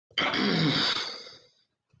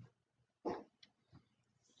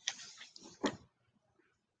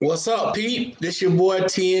What's up, Pete? This your boy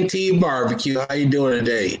TNT Barbecue. How you doing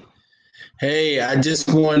today? Hey, I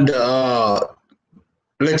just wanted to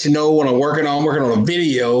let you know what I'm working on. I'm working on a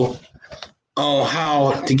video on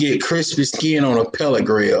how to get crispy skin on a pellet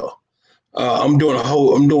grill. I'm doing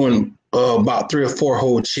about 3 or 4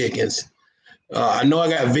 whole chickens. I know I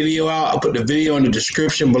got video out. I'll put the video in the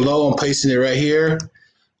description below. I'm pasting it right here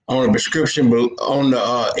on the description on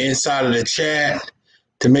the inside of the chat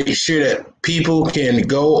to make sure that people can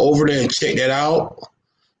go over there and check that out.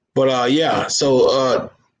 But yeah, so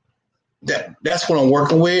that's what I'm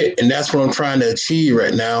working with, and that's what I'm trying to achieve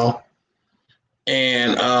right now.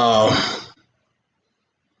 And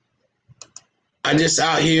I just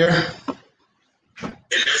out here, and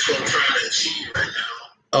that's what I'm trying to achieve right now.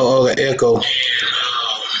 Oh, okay, echo. And,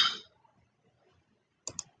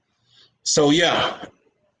 so yeah,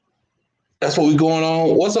 that's what we going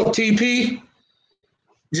on. What's up, TP?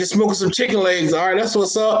 Just smoking some chicken legs. All right, that's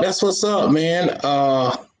what's up. That's what's up, man.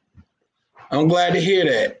 I'm glad to hear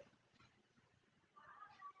that.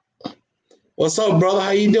 What's up, brother?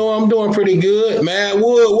 How you doing? I'm doing pretty good. Matt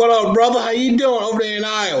Wood, what up, brother? How you doing over there in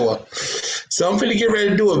Iowa? So I'm finna get ready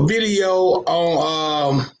to do a video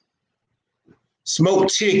on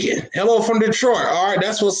smoked chicken. Hello from Detroit. All right,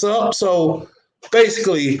 that's what's up. So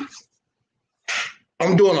basically,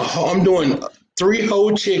 I'm doing 3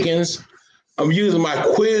 whole chickens. I'm using my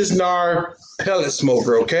Cuisinart pellet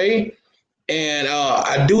smoker, okay? And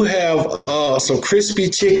I do have some crispy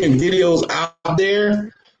chicken videos out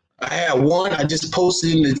there. I have one I just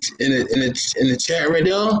posted in the chat right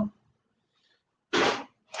there.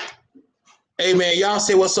 Hey man, y'all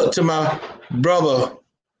say what's up to my brother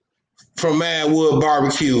from Madwood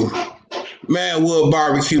Barbecue. Madwood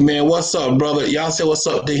Barbecue, man. What's up, brother? Y'all say what's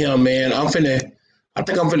up to him, man. I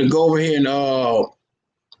think I'm finna go over here and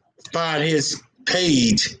find his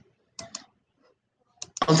page.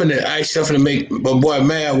 I'm finna make my boy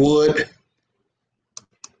Madwood.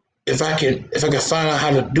 If I can find out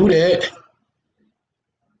how to do that.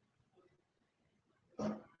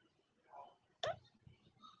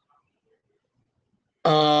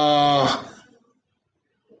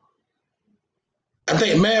 I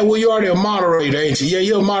think, Madwood, you already a moderator, ain't you? Yeah,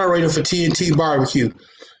 you're a moderator for TNT Barbecue.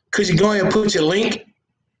 Could you go ahead and put your link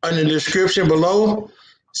in the description below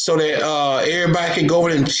so that everybody can go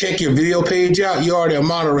in and check your video page out? You're already a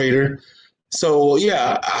moderator. So,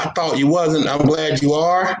 yeah, I thought you wasn't. I'm glad you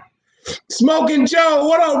are. Smoking Joe,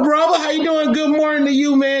 what up, brother? How you doing? Good morning to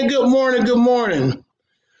you, man. Good morning, good morning.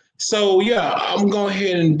 So, yeah, I'm going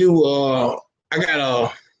ahead and do, I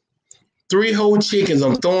got 3 whole chickens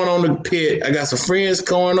I'm throwing on the pit. I got some friends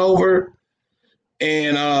going over,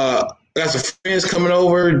 and got some friends coming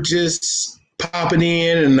over just popping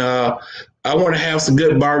in, and I want to have some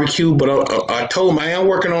good barbecue, but I told them I am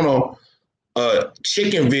working on a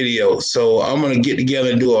chicken video, so I'm gonna get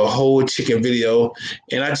together and do a whole chicken video,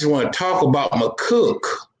 and I just want to talk about my cook.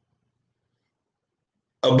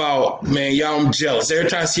 About, man, y'all, I'm jealous. Every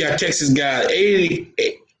time I see our Texas guy, 80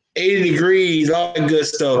 degrees, all that good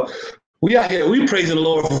stuff. We out here, we praising the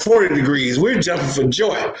Lord for 40 degrees. We're jumping for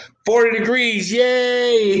joy. 40 degrees,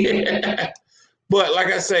 yay! But like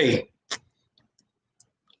I say,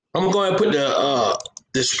 I'm going to put the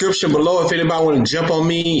description below if anybody want to jump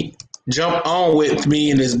on with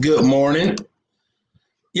me in this good morning.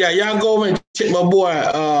 Yeah, y'all go over and check my boy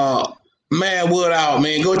Madwood out,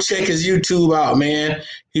 man. Go check his YouTube out, man.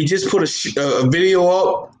 He just put a video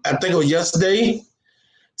up, I think it was yesterday.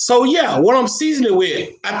 So yeah, what I'm seasoning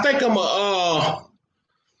with, I think I'm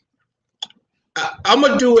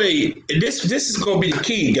gonna do this is gonna be the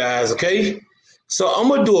key, guys, okay? So I'm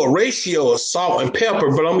gonna do a ratio of salt and pepper,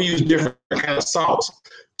 but I'm gonna use different kind of salts.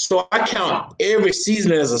 So I count every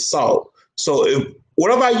seasoning as a salt. So if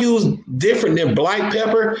whatever I use different than black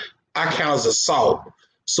pepper, I count as a salt.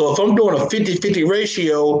 So if I'm doing a 50-50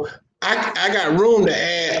 ratio, I got room to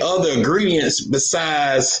add other ingredients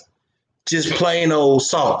besides just plain old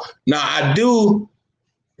salt. Now I do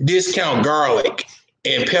discount garlic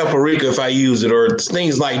and paprika if I use it or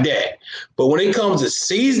things like that. But when it comes to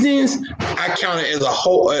seasonings, I count it as a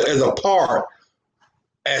whole, as a part,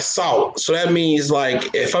 as salt. So that means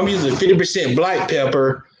like if I'm using 50% black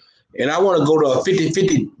pepper and I want to go to a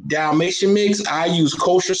 50-50 Dalmatian mix, I use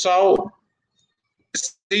kosher salt,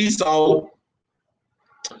 sea salt,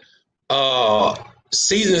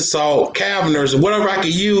 seasoned salt, Cavender's, or whatever I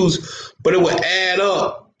could use, but it would add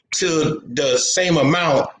up to the same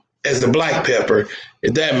amount as the black pepper,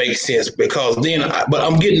 if that makes sense. Because then, but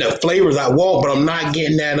I'm getting the flavors I want, but I'm not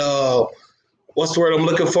getting that what's the word I'm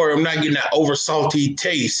looking for? I'm not getting that over salty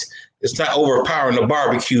taste. It's not overpowering the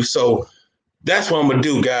barbecue. So that's what I'm gonna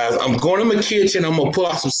do, guys. I'm going to my kitchen. I'm gonna pull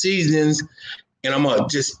out some seasonings, and I'm gonna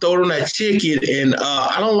just throw it on that chicken. And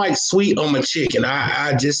I don't like sweet on my chicken.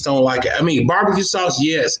 I just don't like it. I mean, barbecue sauce,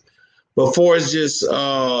 yes. Before it's just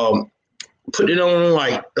put it on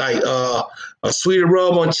like a sweeter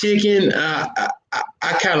rub on chicken.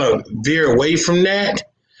 I kind of veer away from that.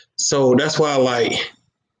 So that's why I like.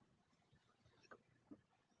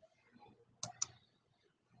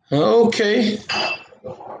 Okay.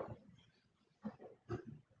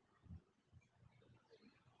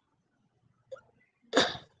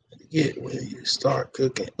 Get when you start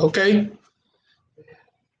cooking. Okay.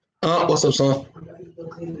 What's up, son?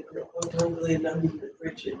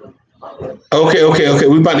 Okay.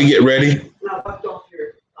 We about to get ready.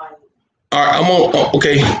 All right, I'm on.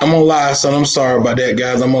 Okay, I'm on live, son. I'm sorry about that,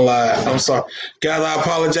 guys. I'm on live. I'm sorry, guys. I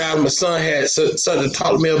apologize. My son had something to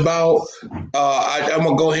talk to me about. I'm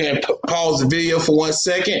gonna go ahead and pause the video for 1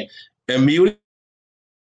 second and mute it.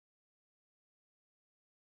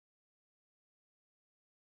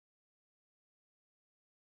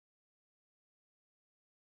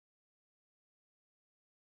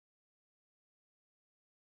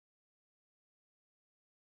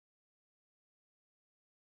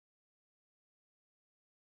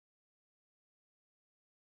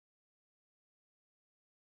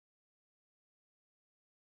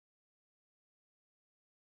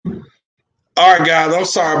 All right, guys. I'm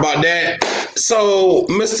sorry about that. So,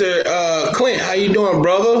 Mr. Clint, how you doing,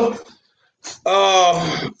 brother?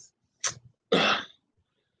 Uh,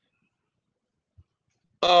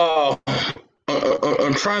 uh,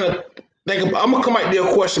 I'm trying to think. I'm gonna come back to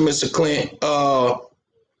your question, Mr. Clint. I'm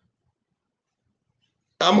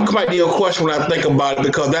gonna come back to your question when I think about it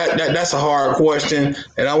because that's a hard question,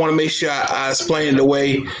 and I want to make sure I explain it the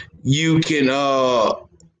way you can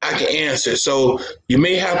I can answer. So you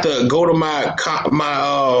may have to go to my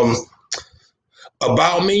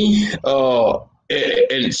about me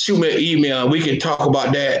and shoot me an email, and we can talk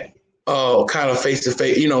about that kind of face to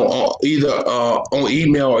face. You know, either on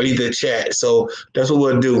email or either chat. So that's what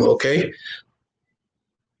we'll do. Okay.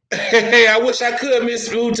 Hey, I wish I could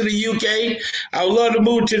move to the UK. I would love to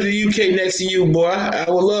move to the UK next to you, boy. I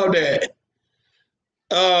would love that.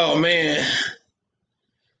 Oh man.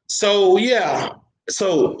 So yeah.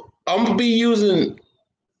 So I'm gonna be using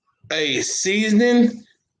a seasoning.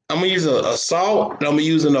 I'm gonna use a salt and I'm gonna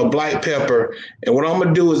using a black pepper. And what I'm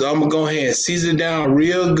gonna do is I'm gonna go ahead and season it down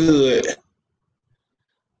real good.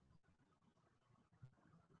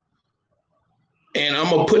 And I'm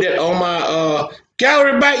gonna put that on my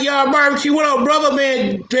gallery backyard barbecue. What up, brother?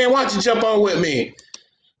 Man, why don't you jump on with me?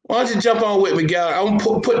 Why don't you jump on with me, guys? I'm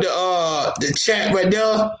gonna put the chat right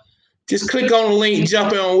there. Just click on the link,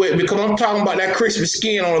 jump on with me, because I'm talking about that crispy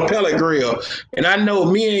skin on a pellet grill. And I know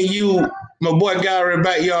me and you, my boy got in the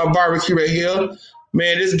backyard barbecue right here.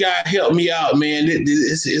 Man, this guy helped me out, man.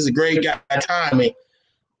 This is a great guy, Tommy.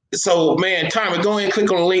 So, man, Tommy, go ahead and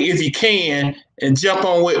click on the link if you can and jump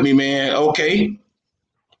on with me, man. Okay.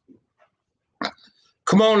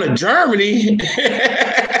 Come on to Germany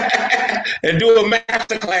and do a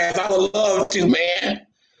master class. I would love to, man.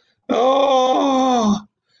 Oh,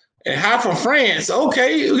 and hi from France.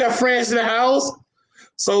 Okay, we got France in the house.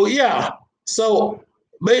 So yeah. So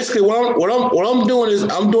basically, what I'm doing is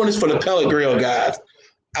I'm doing this for the pellet grill, guys.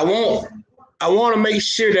 I want to make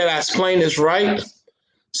sure that I explain this right.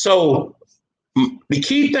 So the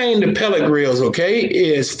key thing to pellet grills, okay,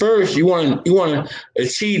 is first you want to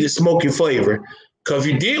achieve the smoky flavor. Because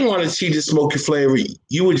if you didn't want to achieve the smoky flavor,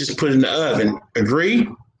 you would just put it in the oven. Agree?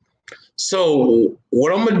 So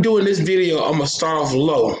what I'm gonna do in this video, I'm gonna start off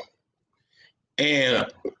low, and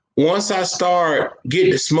once I start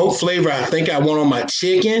getting the smoke flavor I think I want on my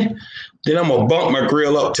chicken, then I'm gonna bump my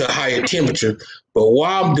grill up to a higher temperature. But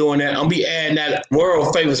while I'm doing that, I'm gonna be adding that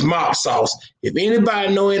world famous mop sauce. If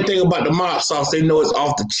anybody know anything about the mop sauce, they know it's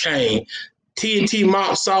off the chain. TNT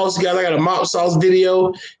mop sauce, guys. I got a mop sauce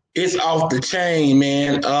video. It's off the chain,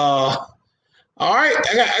 man. All right,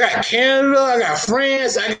 I got Canada, I got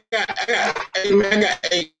France,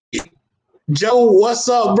 hey, Joe, what's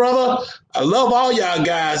up, brother? I love all y'all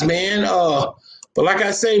guys, man. But like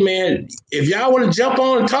I say, man, if y'all want to jump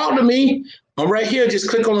on and talk to me, I'm right here. Just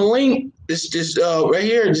click on the link. Just right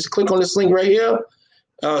here. Just click on this link right here,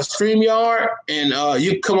 StreamYard, and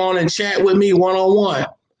you come on and chat with me one-on-one.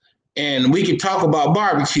 And we can talk about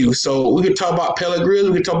barbecue. So we can talk about pellet grills.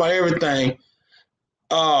 We can talk about everything.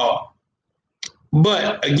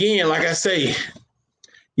 But again, like I say,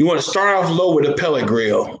 you want to start off low with a pellet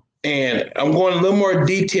grill. And I'm going a little more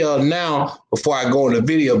detail now before I go in the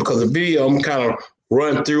video, because the video I'm kind of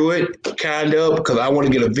run through it because I want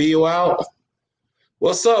to get a video out.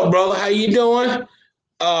 What's up, brother? How you doing?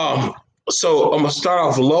 So I'm gonna start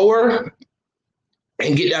off lower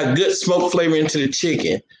and get that good smoke flavor into the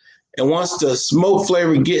chicken. And once the smoke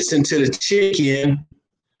flavor gets into the chicken,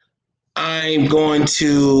 I'm going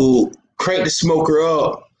to crank the smoker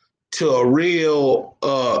up to a real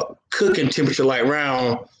cooking temperature, like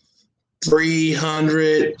around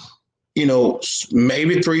 300,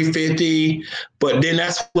 maybe 350. But then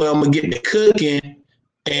that's where I'm gonna get the cooking.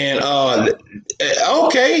 And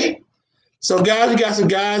okay, so guys, we got some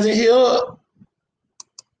guys in here.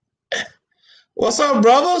 What's up,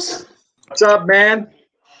 brothers? What's up, man?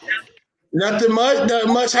 Nothing much.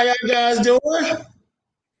 Nothing much. How y'all guys doing?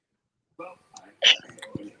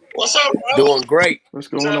 What's up, bro? Doing great. What's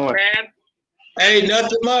going on, man? Hey,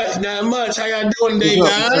 nothing much. Nothing much. How y'all doing today,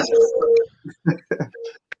 guys?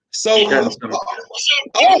 So, What's up,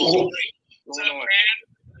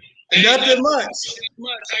 nothing much.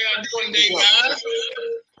 How y'all doing today, guys?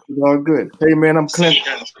 All good. Hey, man, I'm Clint.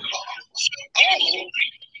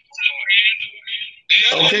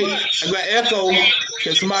 Okay, I got echo.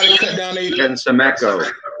 Can somebody cut down the? Getting some echo.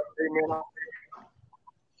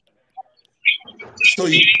 So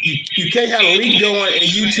you can't have a leak going and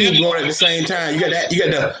YouTube going at the same time. You got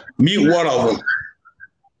to mute one of them.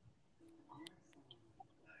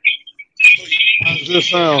 How's this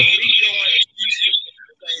sound?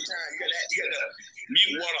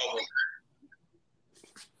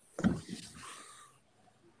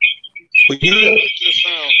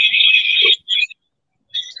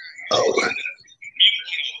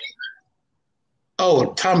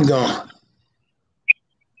 Oh, Tom gone.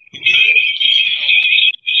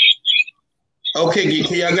 Okay,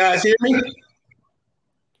 can y'all guys hear me?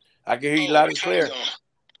 I can hear you loud and clear.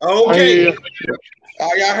 Okay.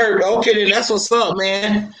 Y'all heard. Okay, then that's what's up,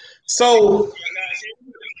 man. So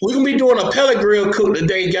we're gonna be doing a pellet grill cook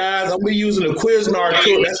today, guys. I'm gonna be using a Cuisinart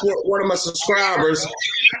cook. That's what one of my subscribers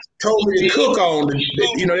told me to cook on.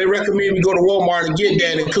 They recommend me go to Walmart and get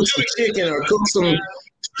that and cook some chicken or cook some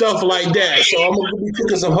stuff like that. So I'm gonna be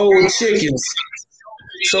cooking some whole chickens.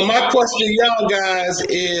 So my question to y'all guys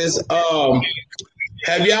is,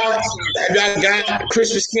 have y'all got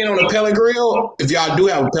crispy skin on a pellet grill? If y'all do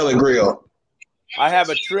have a pellet grill. I have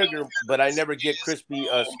a trigger, but I never get crispy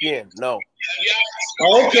skin. No.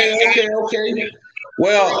 Okay.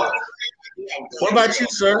 Well, what about you,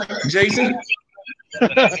 sir, Jason?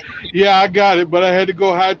 Yeah, I got it, but I had to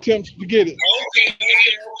go high temps to get it.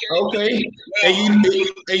 Okay. And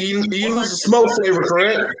you use the smoke flavor,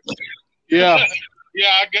 correct? Yeah, I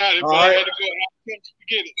got it, but I had to go high temps to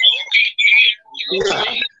get it. Yeah.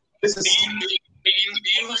 You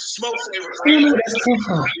use smoke flavor, correct?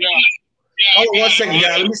 Yeah. Hold on 1 second,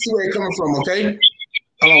 guys. Let me see where it's coming from, okay?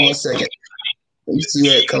 Hold on 1 second. Let me see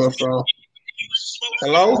where it's coming from.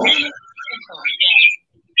 Hello? Hold on 1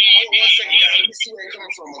 second, guys. Let me see where it's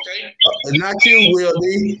coming from, okay? Not you, Will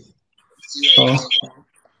D.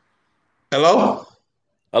 Hello?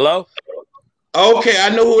 Hello? Okay, I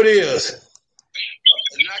know who it is.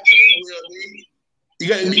 Not you, Will D. You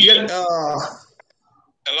got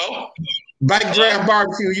hello? Backdraft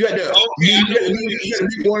barbecue. You got to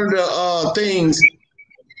mute one of the things.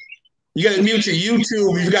 You got to mute your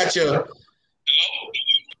YouTube. You got your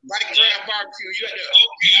backdraft barbecue. You got to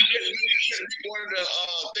mute one of the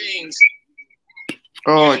things.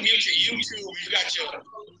 Oh, mute your YouTube. You got your.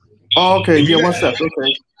 Oh, okay. Yeah, one sec.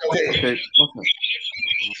 Okay.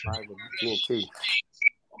 TNT.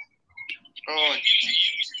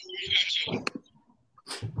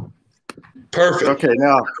 Perfect. Okay,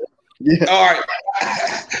 now. Yeah. All right.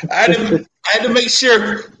 I had to make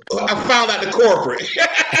sure I found out the corporate.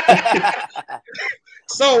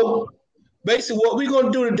 So basically what we're going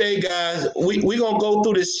to do today, guys, we're going to go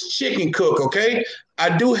through this chicken cook, okay?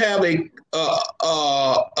 I do have a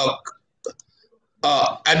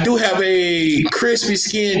crispy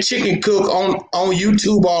skin chicken cook on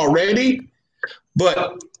YouTube already,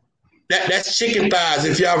 but that's chicken thighs.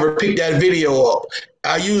 If y'all ever picked that video up,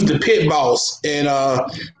 I use the Pit Boss, and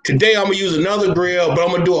today I'm gonna use another grill, but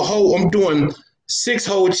I'm doing 6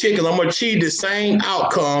 whole chickens. I'm gonna achieve the same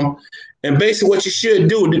outcome, and basically what you should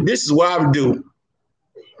do. This is what I would do.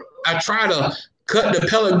 I try to cut the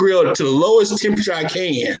pellet grill to the lowest temperature I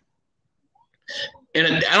can.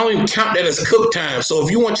 And I don't even count that as cook time. So if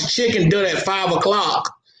you want your chicken done at 5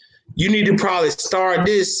 o'clock, you need to probably start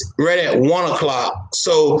this right at 1 o'clock.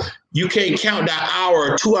 So you can't count that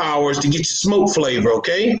hour or 2 hours to get your smoke flavor,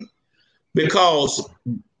 okay? Because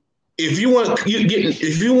if you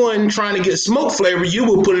want trying to get smoke flavor, you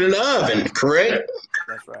will put it in the oven, correct?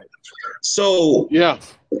 That's right. So Yeah.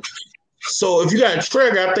 So if you got a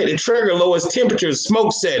trigger, I think the trigger lowest temperature is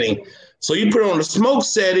smoke setting. So you put it on the smoke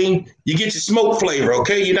setting, you get your smoke flavor,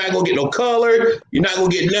 okay? You're not gonna get no color, you're not gonna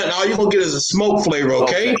get nothing. All you're gonna get is a smoke flavor,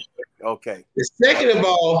 okay? Okay. The second of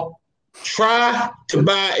all, try to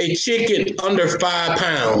buy a chicken under 5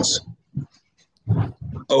 pounds.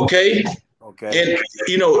 Okay? Okay.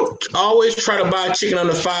 And always try to buy chicken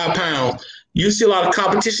under 5 pounds. You see a lot of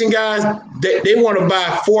competition guys, they want to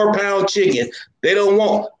buy 4-pound chicken. They don't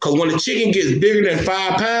want, because when the chicken gets bigger than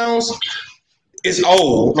 5 pounds, it's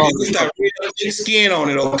old. It's got real thick skin on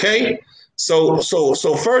it, okay? So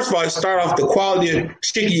first of all, start off the quality of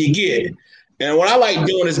chicken you get. And what I like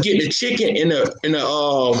doing is getting the chicken in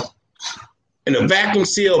a vacuum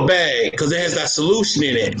sealed bag because it has that solution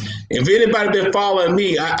in it. If anybody been following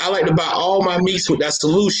me, I like to buy all my meats with that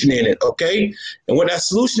solution in it, okay? And what that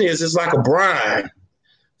solution is, it's like a brine.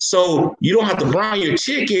 So you don't have to brine your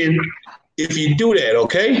chicken if you do that,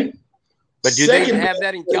 okay? But do they have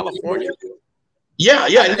that in California? Yeah,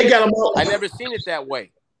 they got them all. I never seen it that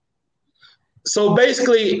way. So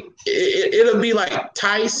basically, it'll be like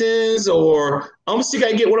Tyson's, or I'm gonna see if I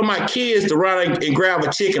can get one of my kids to run and grab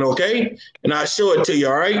a chicken, okay? And I'll show it to you,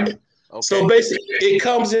 all right? Okay. So basically, it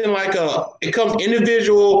comes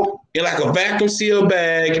individual in like a vacuum sealed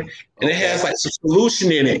bag, and it has like some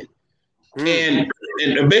solution in it. And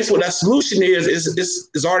basically, what that solution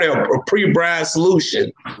is already a pre-brine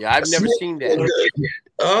solution. Yeah, I've never seen that.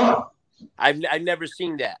 I've never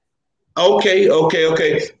seen that. Okay.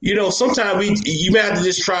 Sometimes you may have to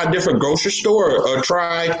just try a different grocery store or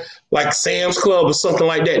try like Sam's Club or something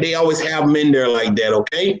like that. They always have them in there like that,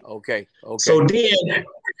 okay? Okay. So then,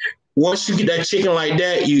 once you get that chicken like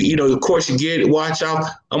that, of course you get it. Watch out.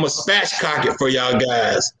 I'm gonna spatchcock it for y'all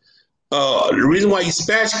guys. The reason why you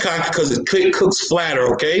spatchcock it because it cooks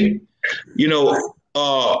flatter, okay?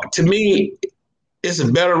 To me, it's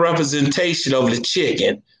a better representation of the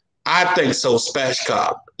chicken. I think so,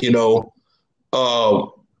 spatchcock.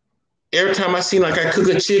 Every time I see like I cook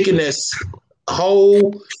a chicken that's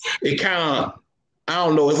whole, it kind of, I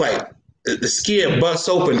don't know, it's like the skin busts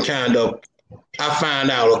open kind of. I find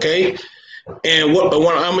out, okay? And what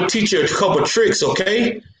I'm gonna teach you a couple tricks,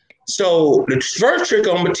 okay? So the first trick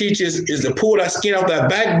I'm gonna teach is to pull that skin off that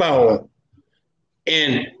backbone.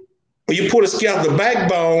 And when you pull the skin off the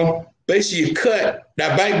backbone, basically you cut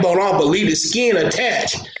that backbone off, but leave the skin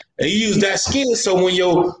attached. And you use that skin so when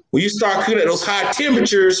you start cooking at those high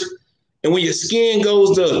temperatures, and when your meat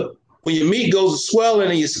goes to swelling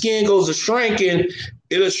and your skin goes to shrinking,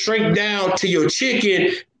 it'll shrink down to your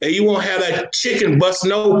chicken, and you won't have that chicken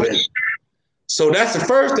busting open. So that's the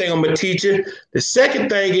first thing I'm gonna teach you. The second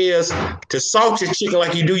thing is to salt your chicken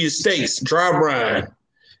like you do your steaks, dry brine.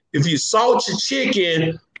 If you salt your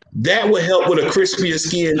chicken, that will help with a crispier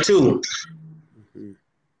skin too.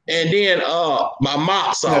 And then my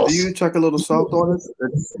mop sauce. Now, do you chuck a little salt on it?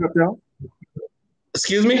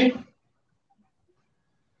 Excuse me?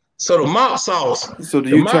 So the mop sauce. So do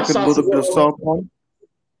you chuck a little bit of salt on it?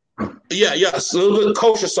 Yeah, a little bit of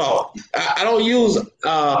kosher salt. I don't use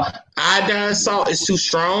iodine salt. It's too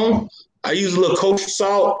strong. I use a little kosher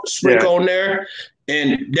salt, sprinkle on there,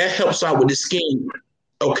 and that helps out with the skin.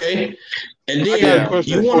 Okay? And then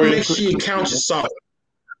you want to make sure you count your salt.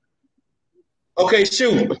 Okay,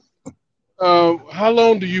 shoot. How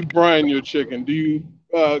long do you brine your chicken? Do you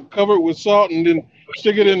cover it with salt and then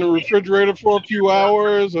stick it in the refrigerator for a few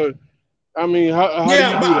hours? Or, how do you do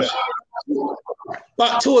that?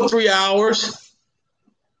 About 2 or 3 hours.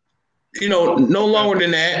 No longer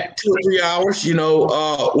than that. 2 or 3 hours.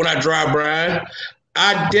 When I dry brine,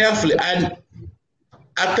 I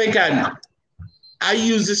think I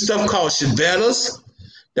use this stuff called chevetas.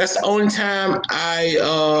 That's the only time I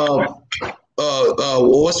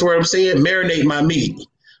what's the word I'm saying? Marinate my meat.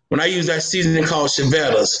 When I use that seasoning called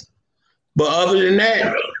chevetas. But other than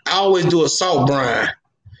that, I always do a salt brine.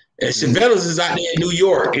 And chevetas is out there in New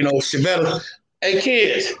York. Chevetas. Hey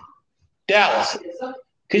kids, Dallas,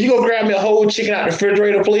 could you go grab me a whole chicken out of the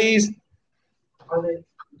refrigerator, please?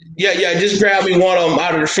 Yeah, just grab me one of them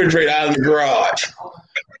out of the refrigerator, out of the garage.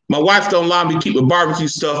 My wife don't allow me to keep the barbecue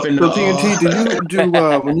stuff in the. So TNT, do you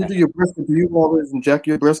when you do your brisket, do you always inject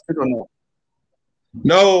your brisket or no?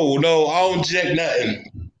 No, I don't inject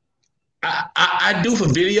nothing. I do for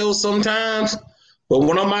videos sometimes, but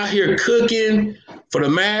when I'm out here cooking for the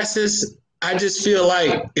masses, I just feel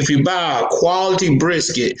like if you buy a quality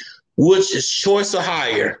brisket, which is choice or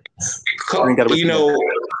higher, a quality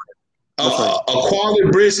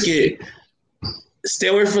brisket stay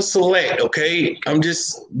away from Select, okay? I'm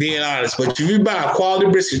just being honest. But if you buy a quality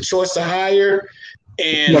brisket, choice or higher,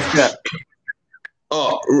 and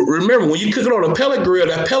remember when you cook it on a pellet grill,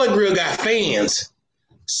 that pellet grill got fans,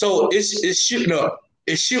 so it's shooting up.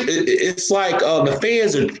 It's like the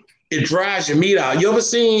fans are. It dries your meat out. You ever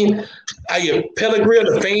seen how your pellet grill,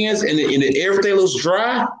 the fans and everything looks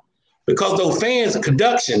dry? Because those fans are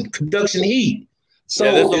conduction heat. So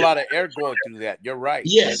yeah, there's a lot of air going through that. You're right.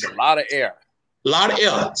 Yes. There's a lot of air. A lot of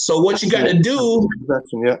air. So what you got to do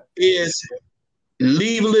is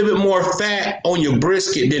leave a little bit more fat on your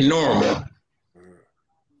brisket than normal.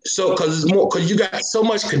 So because you got so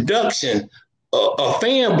much conduction, a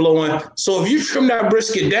fan blowing. So if you trim that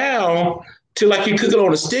brisket down to like you cook it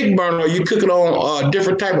on a stick burner or you cook it on a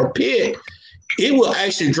different type of pit, it will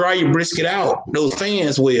actually dry your brisket out. Those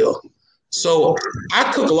fans will. So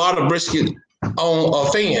I cook a lot of brisket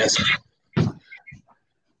on fans.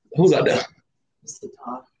 Who's out there?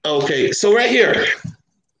 Okay, so right here,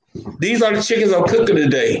 these are the chickens I'm cooking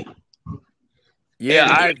today. Yeah,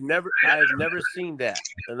 I've never seen that.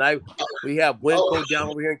 And we have Winco down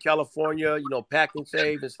over here in California, you know, Pack and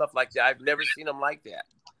Save and stuff like that. I've never seen them like that.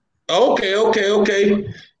 Okay.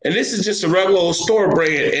 And this is just a regular old store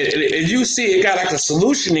brand. And you see it got like a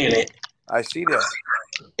solution in it. I see that.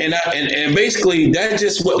 And basically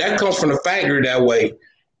that comes from the factory that way.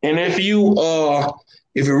 And if you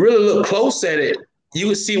really look close at it, you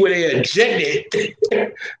can see where they ejected.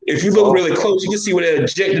 If you look really close, you can see where they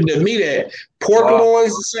ejected the meat at. Pork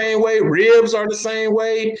loins the same way, ribs are the same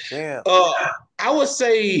way. Damn. I would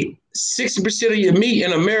say 60% of your meat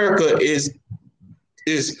in America is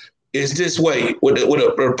this way with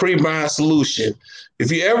a pre-brine solution. If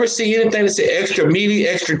you ever see anything that's extra meaty,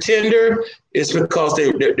 extra tender, it's because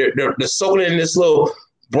they're soaking in this little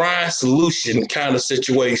brine solution kind of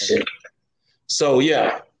situation. So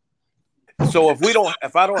yeah. So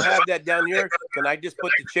if I don't have that down here, can I just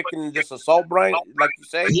put the chicken in just a salt brine, like you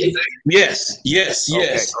say? Yes.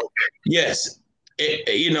 Okay. Yes.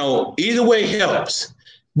 Either way helps.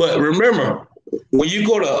 But remember, when you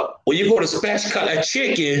go to spatchcock that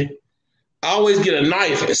chicken, I always get a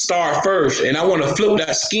knife and start first, and I want to flip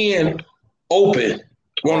that skin open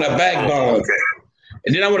on that backbone,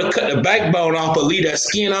 and then I want to cut the backbone off but leave that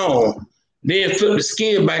skin on. Then flip the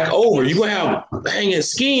skin back over. You're gonna have hanging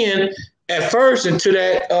skin at first until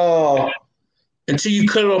you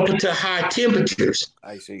cut it up into high temperatures.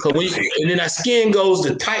 I see. And then that skin goes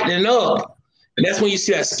to tightening up, and that's when you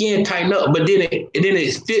see that skin tighten up. But then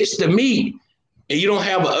it fits the meat, and you don't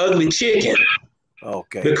have an ugly chicken.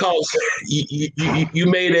 Okay. Because you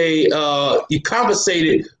made you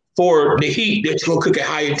compensated for the heat that you're gonna cook at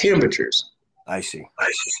higher temperatures. I see.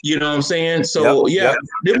 You know what I'm saying? So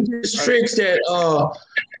them tricks that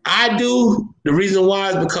I do. The reason why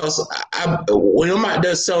is because when I'm out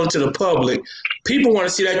there selling to the public, people want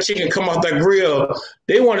to see that chicken come off that grill.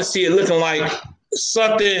 They want to see it looking like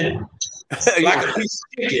something like a piece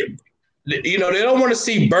of chicken. You know, they don't want to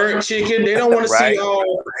see burnt chicken. They don't want to see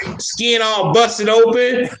all skin all busted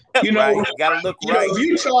open. You know, You gotta look right.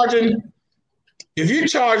 If you're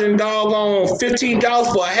charging doggone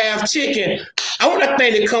 $15 for a half chicken, I want that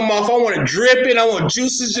thing to come off. I want to drip it. I want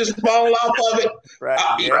juices just fall off of it. Right.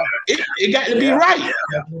 It got to be right.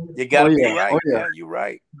 You got to be right. Yeah, you're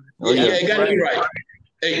right. It got to be right.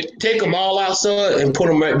 Hey, take them all outside and put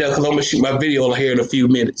them right there because I'm gonna shoot my video here in a few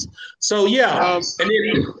minutes. So yeah, and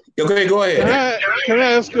then okay, go ahead. Can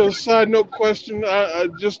I ask a side note question?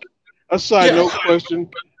 Just a side note question.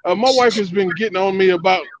 My wife has been getting on me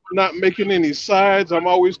about not making any sides. I'm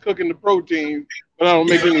always cooking the protein, but I don't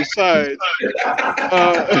make any sides.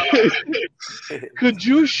 Could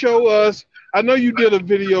you show us? I know you did a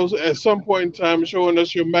video at some point in time showing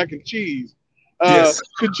us your mac and cheese. Yes.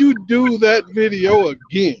 Could you do that video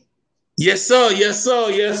again? Yes, sir. You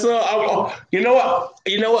know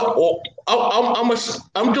what?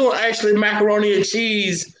 I'm doing actually macaroni and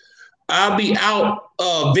cheese. I'll be out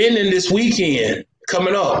vending this weekend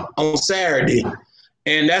coming up on Saturday,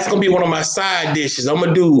 and that's gonna be one of my side dishes. I'm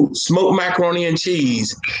gonna do smoked macaroni and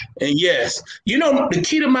cheese. And yes, you know the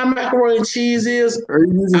key to my macaroni and cheese is are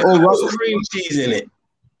you using old rusty cream cheese in it?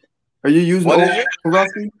 Are you using old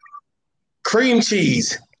rusty? Cream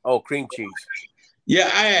cheese. Oh, cream cheese. Yeah,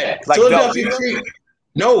 I had like Philadelphia cream.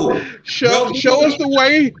 No. Show us the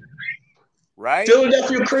way. Right.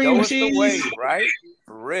 Philadelphia cream cheese. The way, right?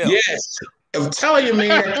 For real. Yes. I'm telling you,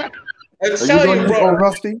 man. I'm telling you, bro. Old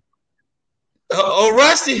Rusty?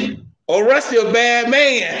 Old Rusty, a bad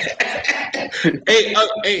man.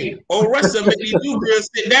 hey, Old Rusty make these new girls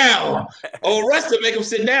sit down. Old Rusty make them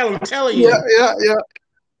sit down. I'm telling you. Yeah.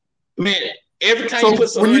 Man. Every time So you put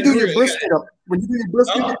something when you on the do your grill, brisket up, when you do your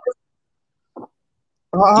brisket,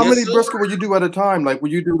 how yes, many sir. brisket would you do at a time? Like,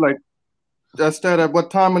 would you do like start at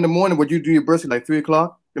what time in the morning? Would you do your brisket like 3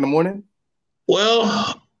 o'clock in the morning? Well,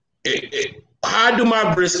 how I do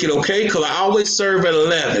my brisket, okay? Because I always serve at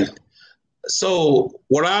 11. So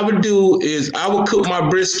what I would do is I would cook my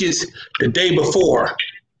briskets the day before.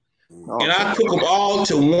 And I cook them all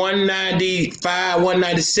to 195,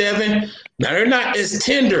 197. Now, they're not as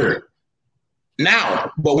tender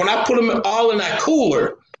now, but when I put them all in that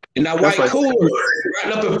cooler, in that white cooler,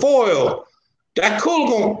 wrapped up in foil, that cooler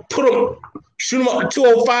going to shoot them up to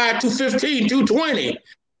 205, 215, 220.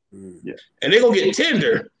 Yeah. And they're going to get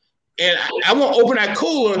tender. And I won't open that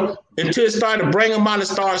cooler until it started to bring them out and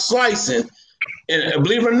start slicing. And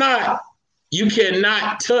believe it or not, you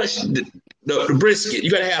cannot touch the brisket. You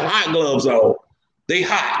got to have hot gloves on. They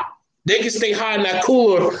hot. They can stay hot in that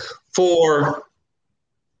cooler for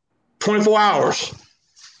 24 hours.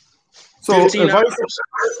 So 15 if hours.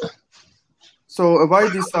 if I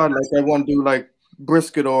decide like I want to do like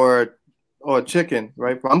brisket or chicken,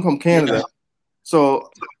 right? I'm from Canada, Yeah. so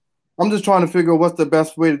I'm just trying to figure out what's the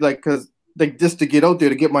best way to just to get out there,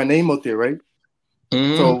 to get my name out there, right?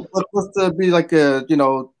 Mm-hmm. So what's to be like the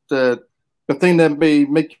thing that may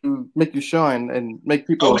make you shine and make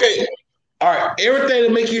people Okay. All right. Everything to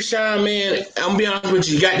make you shine, man. I'm gonna be honest with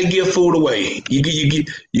you. You got to give food away. You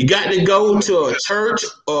got to go to a church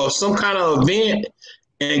or some kind of event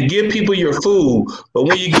and give people your food. But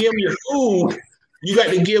when you give them your food, you got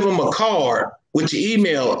to give them a card with your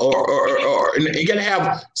email, or and you got to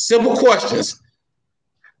have simple questions.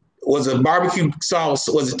 Was the barbecue sauce?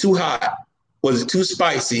 Was it too hot? Was it too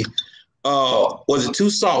spicy? Was it too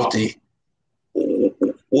salty?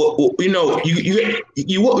 Well, you know, they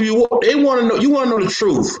want to know. You want to know the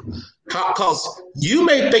truth, because you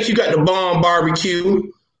may think you got the bomb barbecue,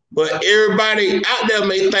 but everybody out there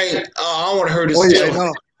may think, "Oh, I don't want to hurt this." Oh yeah, I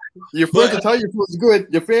know. Your friends will tell you food's good.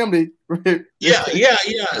 Your family. Yeah.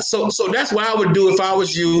 So that's what I would do if I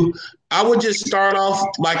was you. I would just start off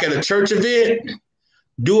like at a church event,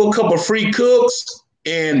 do a couple of free cooks,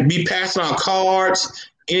 and be passing out cards,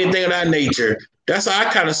 anything of that nature. That's how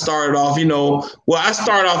I kind of started off, you know. Well, I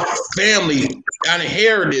started off family. I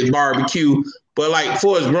inherited barbecue, but like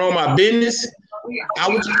for as growing my business, I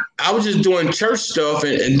was just doing church stuff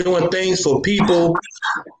and doing things for people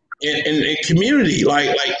in community,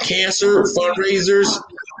 like cancer fundraisers,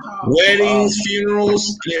 weddings,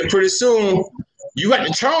 funerals. And pretty soon, you got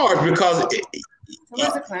to charge because.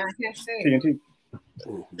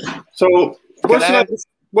 So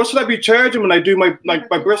what should I be charging when I do my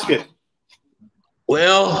brisket?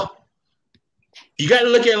 Well, you got to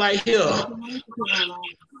look at it like here.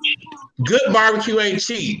 Good barbecue ain't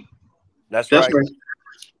cheap. That's right.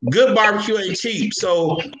 Good barbecue ain't cheap.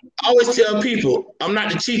 So I always tell people, I'm not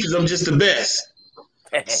the cheapest, I'm just the best.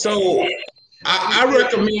 So I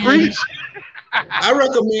recommend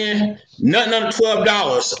nothing under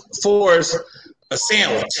 $12 for a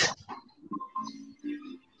sandwich.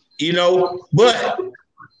 You know, but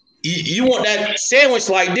you want that sandwich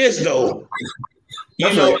like this though.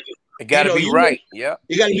 You know, it got to be right. Yeah,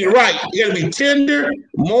 you got to be right. You got to be tender,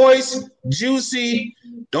 moist, juicy.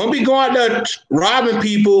 Don't be going out there robbing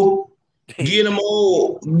people, get them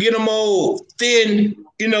all thin.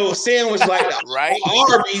 You know, sandwich like right.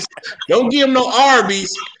 Arby's. Don't give them no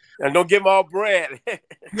Arby's. And don't give them all bread.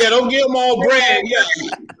 Yeah, don't give them all bread.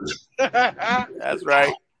 Yeah, that's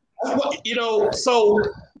right. You know, so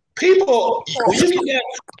people,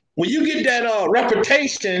 when you get that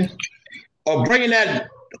reputation of bringing that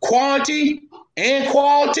quantity and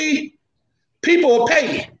quality, people will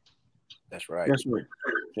pay. That's right.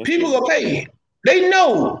 People will pay. They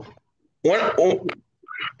know.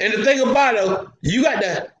 And the thing about it, you got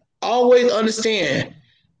to always understand,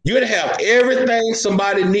 you got to have everything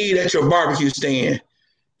somebody need at your barbecue stand.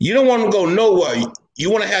 You don't want to go nowhere. You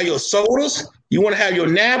want to have your sodas. You want to have your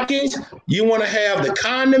napkins. You want to have the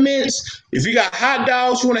condiments. If you got hot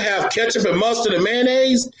dogs, you want to have ketchup and mustard and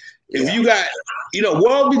mayonnaise. If you got, you know,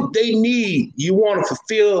 whatever they need, you want to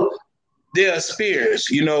fulfill their spirits,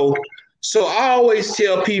 you know. So I always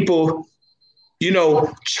tell people, you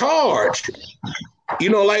know, charge. You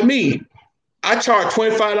know, like me, I charge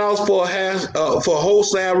 $25 for a whole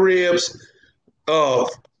slab of ribs,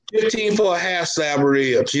 $15 for a half slab of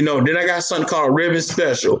ribs. You know, then I got something called a ribbon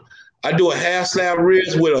special. I do a half slab of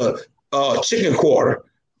ribs with a chicken quarter,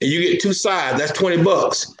 and you get two sides. That's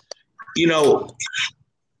 $20. You know,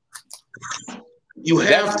 you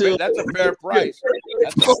have to. That's a fair price.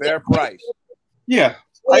 That's a fair price. Yeah.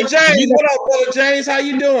 Hey, James, what up, brother James? How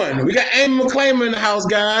you doing? We got Amy McClain in the house,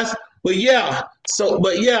 guys. But yeah,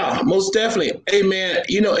 most definitely. Hey man,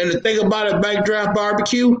 and the thing about it, Backdraft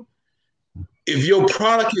Barbecue, if your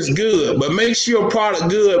product is good, but make sure your product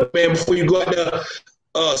good, man, before you go out there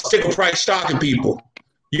sticker price shocking people.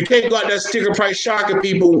 You can't go out there sticker price shocking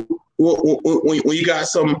people when you got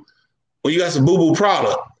some boo boo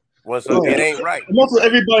product. Well, so it ain't right. Most of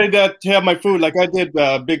everybody that have my food, like I did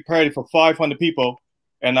a big party for 500 people,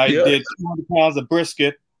 and I did 200 pounds of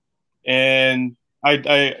brisket, and I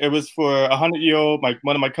it was for 100-year-old,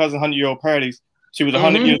 one of my cousin's 100-year-old parties. She was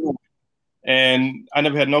 100 years old, and I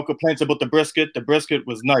never had no complaints about the brisket. The brisket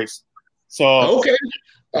was nice. So okay,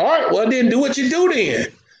 all right. Well, then do what you do.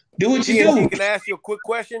 Then do what you do. Can I ask you a quick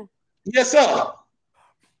question? Yes, sir.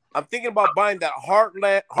 I'm thinking about buying that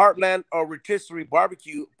Heartland or rotisserie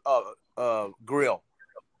barbecue grill.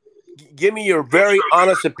 Give me your very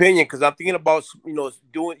honest opinion, because I'm thinking about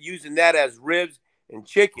using that as ribs and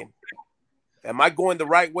chicken. Am I going the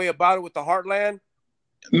right way about it with the Heartland?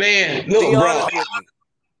 Man, look, bro.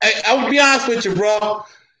 I will be honest with you, bro.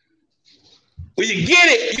 When you get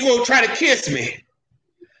it, you're gonna try to kiss me.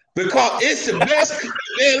 Because it's the best.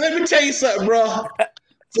 Man, let me tell you something, bro.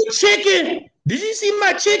 For chicken, did you see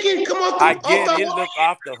my chicken? Come on, I get it. Look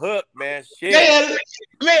off the hook, man. Shit. Yeah,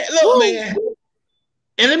 man, look, man.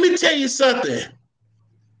 And let me tell you something.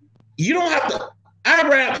 You don't have to. I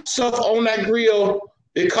wrap stuff on that grill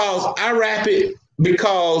because of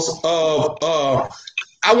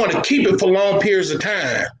I want to keep it for long periods of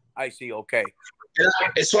time. I see. Okay.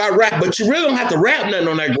 And so I wrap, but you really don't have to wrap nothing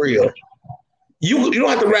on that grill. You don't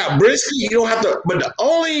have to wrap brisket. You don't have to. But the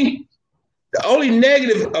only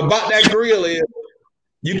negative about that grill is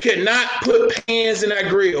you cannot put pans in that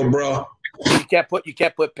grill, bro. You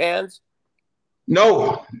can't put pans.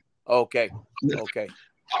 No. Okay.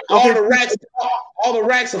 All the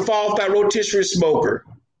racks will fall off that rotisserie smoker.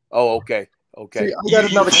 Oh, okay. See, I got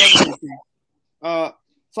another question.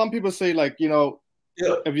 Some people say, like,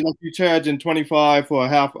 if you charging $25 for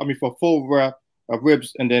for a full wrap of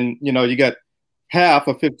ribs, and then you get half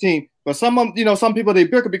of 15. But some people, they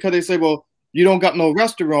bicker because they say, well, you don't got no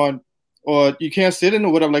restaurant, or you can't sit in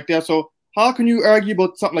or whatever like that. So how can you argue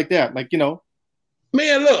about something like that? Like, Man,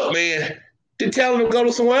 look, man. Then tell them to go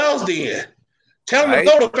to somewhere else then. Tell them to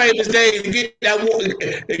go to Famous Days and get that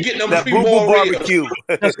boo-boo barbecue.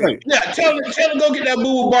 That's right. Yeah, tell them to go get that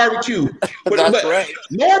boo-boo barbecue. But right.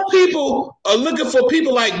 More people are looking for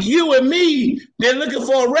people like you and me than looking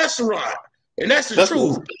for a restaurant. And that's the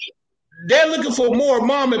truth. Right. They're looking for more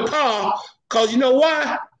mom and pop, because you know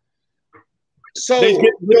why? So let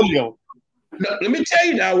me tell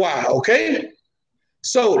you now why, okay?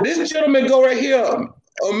 So this gentleman go right here,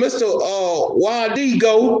 Mr.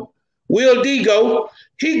 Will D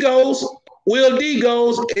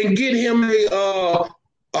goes and get him a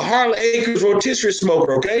Harley Acres rotisserie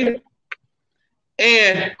smoker, okay?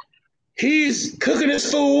 And he's cooking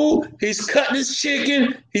his food, he's cutting his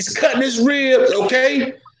chicken, he's cutting his ribs,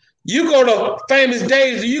 okay? You go to Famous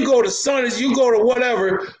Days, or you go to Sonny's, you go to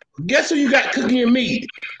whatever. Guess who you got cooking your meat?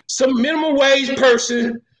 Some minimum wage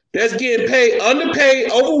person that's getting paid,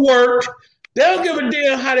 underpaid, overworked. They don't give a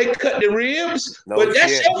damn how they cut the ribs, but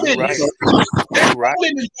that's your business. That's your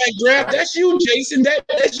business, Backdraft. That's you, Jason.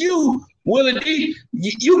 That's you, Willie D.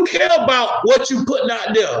 You care about what you putting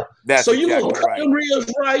out there. So you gonna cut the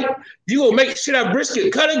ribs right. You gonna make sure that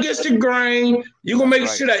brisket cut against the grain. You gonna make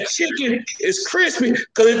sure that chicken is crispy.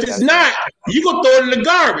 Because if it's not, you gonna throw it in the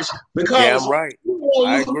garbage. Because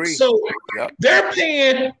I agree. So they're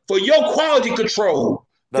paying for your quality control.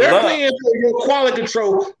 They're paying for your quality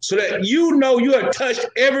control so that you have touched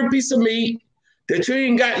every piece of meat, that you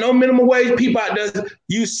ain't got no minimum wage people out there.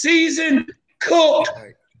 You season, cooked,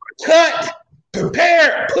 cut,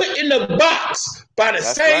 prepared, put in the box by the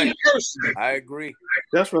same person. I agree.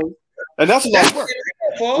 That's right. And that's a lot of work.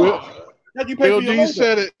 Bill D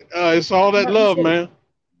said it. It's all that love, man.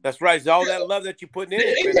 That's right. It's all that love that you're putting in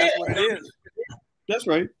it, man. That's what it is. That's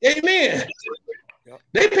right. Amen.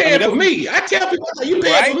 They paying for me. I tell people, you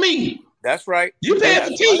paying for me. That's right. You paying for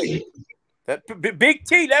T. That big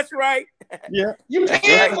T. That's right. Yeah. You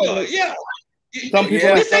paying for it. Yeah. Some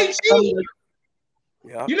people. This ain't cheap.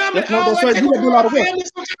 Yeah. You know what I mean? I take a lot of family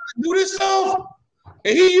sometimes to do this stuff,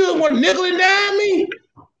 and you want to nickel and dime me.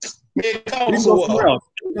 Man, call him somewhere.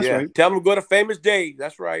 Right. Tell them to go to Famous Days.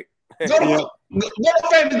 That's right. Go to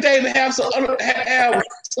Famous Days and have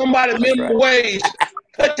somebody minimum wage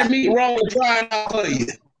cut the meat wrong and dry it out for you.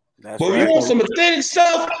 But if you want some authentic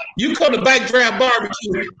stuff, you come to Backdraft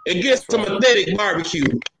Barbecue and get some authentic barbecue.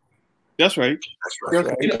 That's right.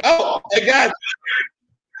 Hey guys,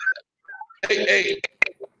 hey,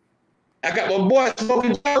 I got my boy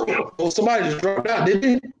smoking dope. Oh, somebody just dropped out,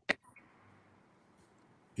 didn't he?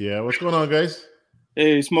 Yeah, what's going on, guys?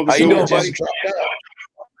 Hey, Smoking How you Joe. doing,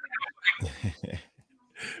 buddy?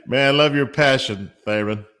 Man, I love your passion,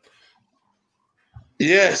 Thyron.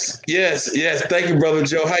 Yes. Thank you, brother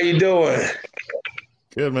Joe. How you doing?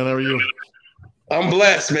 Good, man. How are you? I'm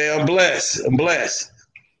blessed, man. I'm blessed.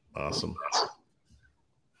 Awesome.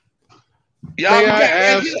 Y'all, May I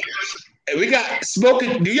ask? we got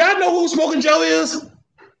Smoking. Do y'all know who Smoking Joe is?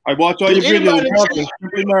 I watch all your videos. Marvelous,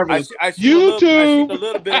 simply marvelous. I see a YouTube.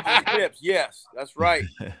 little bit of his clips. Yes, that's right.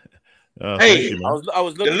 Hey, Thank you, man. I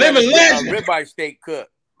was looking The at living his legend. ribeye steak cook.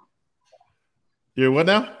 You're what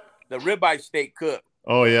now? The ribeye steak cook.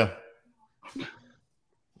 Oh, yeah.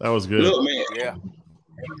 That was good. look, man. Yeah.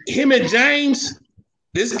 Him and James,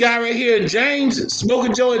 this guy right here, James,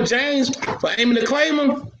 Smoking Joe and James, for aiming to claim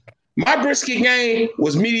him. My brisket game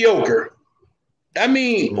was mediocre. I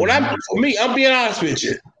mean, I'm being honest with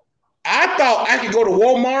you. I thought I could go to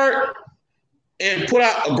Walmart and put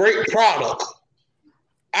out a great product.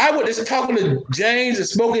 I was just talking to James and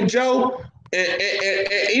Smoking Joe, and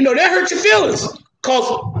you know, that hurt your feelings.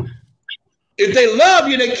 Because if they love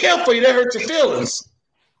you, they care for you, that hurt your feelings.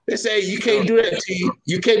 They say you can't do that to you.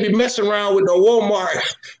 You can't be messing around with no Walmart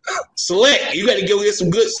select. You got to go get some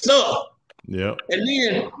good stuff. Yeah. And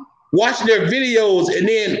then watching their videos and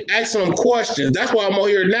then asking them questions. That's why I'm on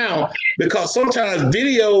here now, because sometimes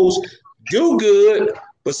videos do good,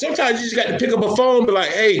 but sometimes you just got to pick up a phone and be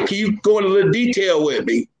like, hey, can you go into a little detail with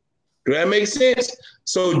me? Do that make sense?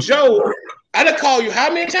 So, Joe, I done call you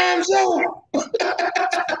how many times, Joe?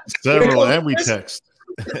 Several, and we text.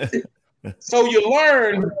 So you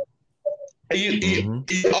learn,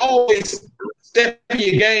 you always step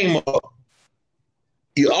your game up.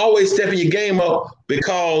 You always step your game up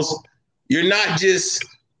because you're not just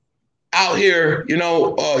out here, you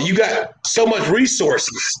know, you got so much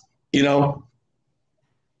resources, you know.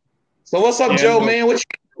 So what's up, Joe, man? What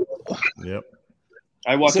Yep.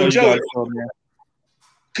 I watch So, all you Joe, guys. So, man.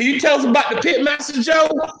 can you tell us about the Pitmaster, Joe?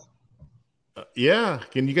 Yeah.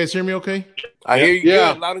 Can you guys hear me okay? I hear you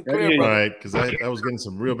Yeah. good, loud and Yeah, clear, yeah. All brother. right, because I was getting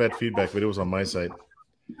some real bad feedback, but it was on my side.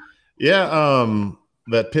 Yeah,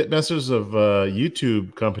 that Pitmasters of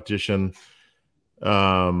YouTube competition.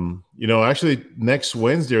 You know, actually next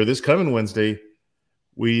Wednesday or this coming Wednesday,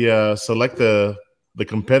 we select the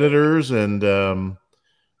competitors, and on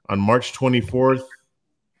March 24th,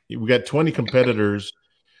 we got 20 competitors.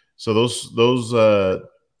 So those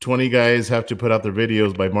 20 guys have to put out their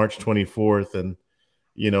videos by March 24th, and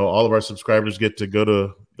you know, all of our subscribers get to go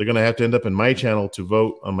to. They're going to have to end up in my channel to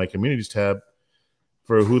vote on my communities tab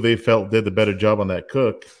for who they felt did the better job on that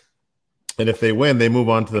cook. And if they win, they move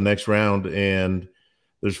on to the next round. And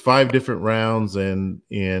there's 5 different rounds, and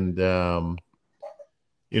you know,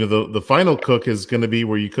 the final cook is going to be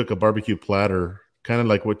where you cook a barbecue platter, kind of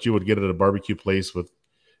like what you would get at a barbecue place with,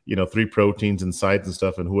 you know, 3 proteins and sides and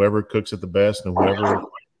stuff. And whoever cooks it the best, and whoever,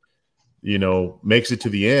 you know, makes it to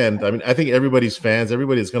the end. I mean, I think everybody's fans,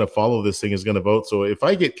 everybody that's going to follow this thing is going to vote. So if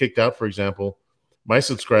I get kicked out, for example, my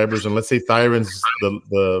subscribers, and let's say Thyron's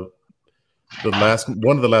the last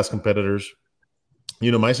one of the last competitors,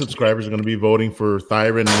 you know, my subscribers are going to be voting for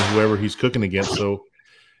Thyron and whoever he's cooking against. So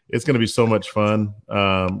it's going to be so much fun.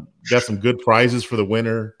 Got some good prizes for the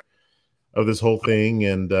winner of this whole thing,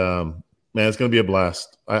 and man, it's going to be a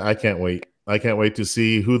blast. I can't wait. I can't wait to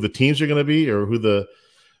see who the teams are going to be, or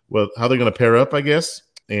how they're going to pair up, I guess,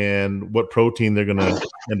 and what protein they're going to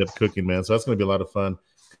end up cooking, man. So that's going to be a lot of fun.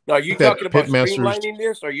 Now, are you talking about streamlining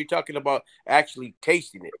this, or are you talking about actually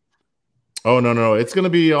tasting it? Oh, no. It's going to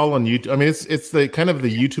be all on YouTube. I mean, it's the kind of the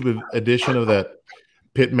YouTube edition of that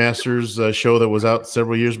Pitmasters show that was out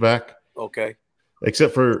several years back. Okay.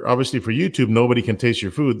 Except for, obviously, for YouTube, nobody can taste your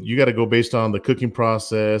food. You got to go based on the cooking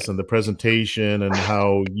process and the presentation and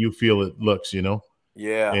how you feel it looks, you know?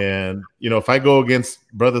 Yeah. And, you know, if I go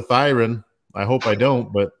against Brother Thyron, I hope I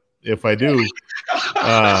don't, but if I do,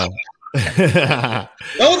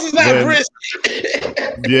 Those is not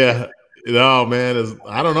brisket. Yeah. No, man.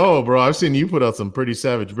 I don't know, bro. I've seen you put out some pretty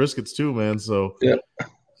savage briskets too, man. So, yeah.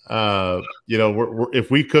 You know,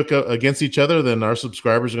 if we cook against each other, then our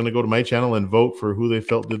subscribers are going to go to my channel and vote for who they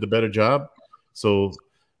felt did the better job. So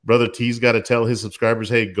Brother T's got to tell his subscribers,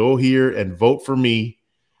 hey, go here and vote for me.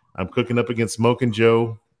 I'm cooking up against Smoking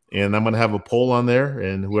Joe, and I'm going to have a poll on there,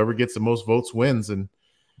 and whoever gets the most votes wins. And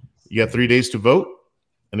you got 3 days to vote.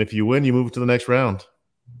 And if you win, you move to the next round.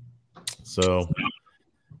 So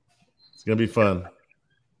it's going to be fun.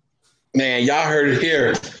 Man, y'all heard it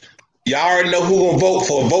here. Y'all already know who gonna vote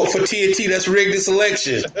for. Vote for TNT. Let's rig this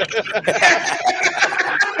election.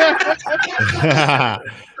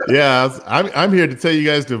 Yeah, I'm here to tell you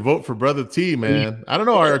guys to vote for Brother T, man. I don't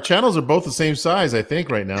know. Our channels are both the same size, I think,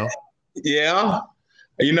 right now. Yeah.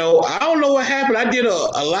 You know, I don't know what happened. I did a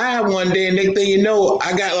live one day, and next thing you know,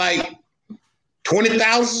 I got like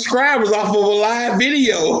 20,000 subscribers off of a live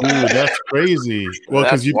video. Dude, that's crazy. Well,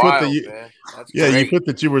 because you wild, put the man. That's yeah, great. you put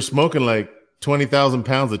that you were smoking like 20,000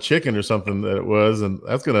 pounds of chicken or something that it was, and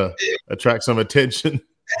that's gonna attract some attention.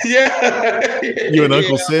 Yeah. You and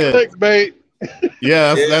Uncle said. Clickbait.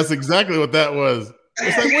 Yeah, that's exactly what that was.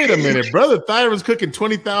 It's like, wait a minute, Brother Thyron's cooking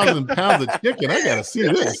 20,000 pounds of chicken. I gotta see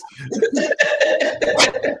this.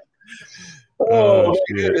 Oh,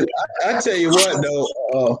 I tell you what,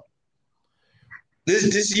 though,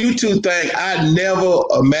 this YouTube thing, I never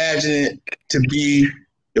imagined it to be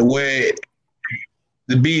the way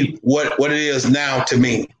to be what it is now to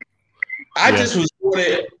me. I just was doing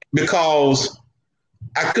it because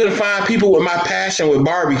I couldn't find people with my passion with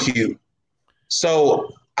barbecue.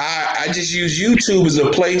 So I just use YouTube as a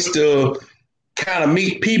place to kind of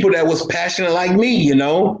meet people that was passionate like me, you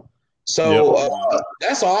know? So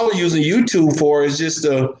that's all I was using YouTube for, is just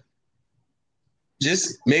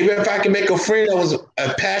maybe if I can make a friend that was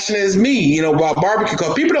as passionate as me, you know, about barbecue.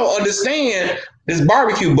 Because people don't understand this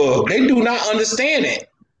barbecue bug. They do not understand it.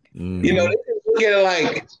 Mm-hmm. You know, they look at it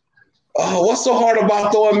like, oh, what's so hard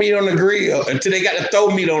about throwing meat on the grill? Until they got to throw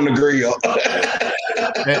meat on the grill.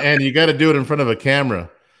 and you got to do it in front of a camera.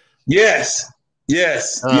 Yes.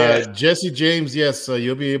 Jesse James, yes,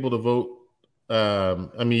 you'll be able to vote.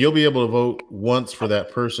 You'll be able to vote once for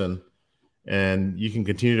that person, and you can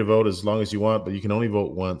continue to vote as long as you want, but you can only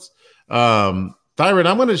vote once. Thyron,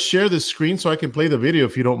 I'm going to share this screen so I can play the video,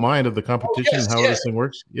 if you don't mind, of the competition and how this thing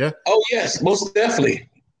works. Yeah. Oh, yes, most definitely.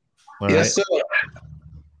 All yes, right. sir.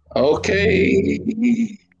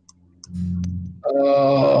 Okay.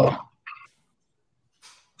 All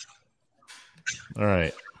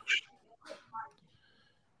right.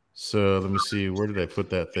 So let me see. Where did I put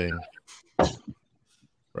that thing?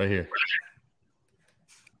 Right here.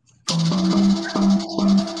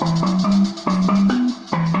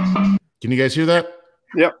 Can you guys hear that?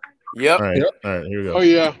 Yep. Yep. All right. Yep. All right. Here we go. Oh,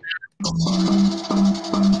 yeah.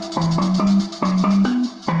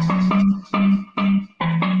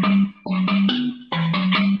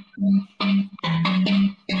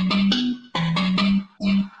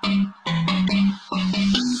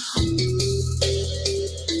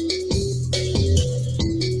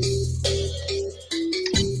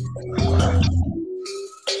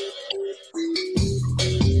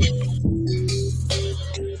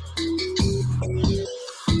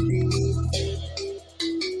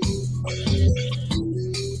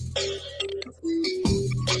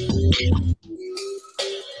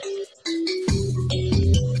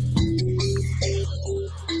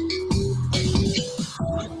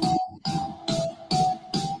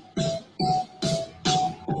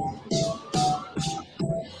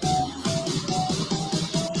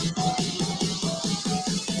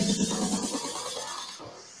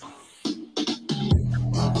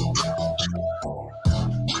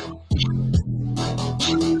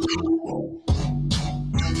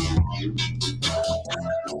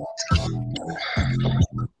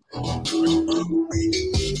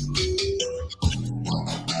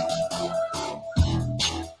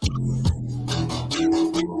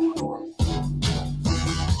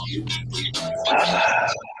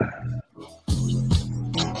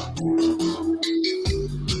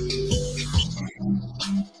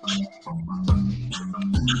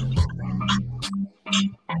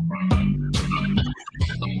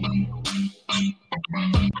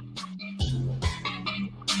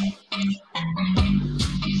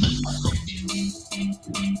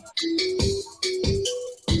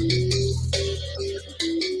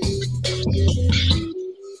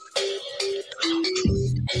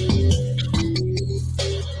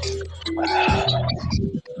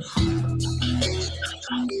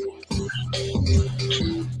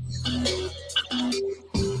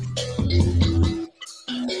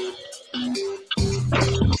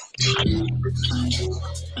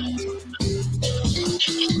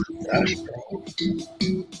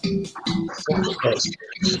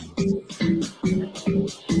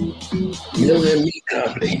 Million Meat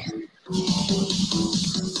Company.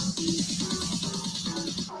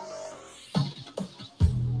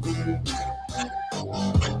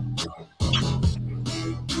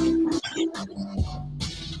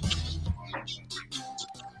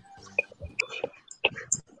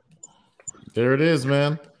 There it is,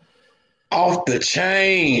 man. Off the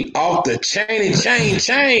chain.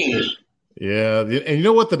 Yeah. And you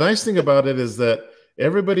know what? The nice thing about it is that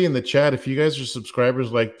everybody in the chat, if you guys are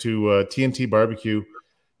subscribers like to TNT Barbecue,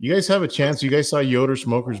 you guys have a chance. You guys saw Yoder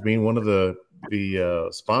Smokers being one of the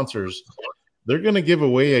sponsors. They're going to give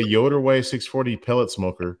away a Yoder Y640 pellet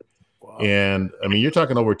smoker. Wow. And I mean, you're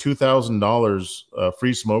talking over $2,000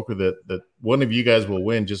 free smoker that one of you guys will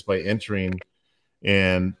win just by entering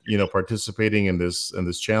and, you know, participating in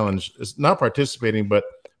this challenge. It's not participating, but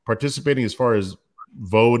participating as far as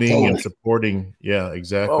voting and supporting. Yeah,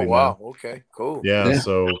 exactly. Oh, wow. Man. Okay, cool. Yeah.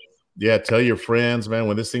 So yeah, tell your friends, man,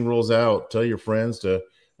 when this thing rolls out, tell your friends to,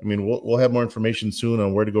 I mean, we'll have more information soon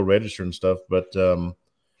on where to go register and stuff, but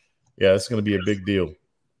yeah, it's going to be a big deal.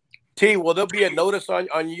 T, will there be a notice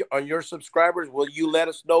on your subscribers? Will you let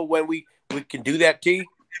us know when we can do that, T?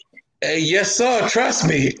 Yes, sir. Trust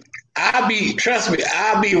me. I'll be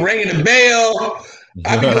ringing the bell.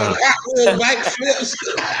 I'll be doing cartwheels, bike flips.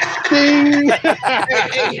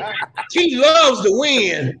 She loves to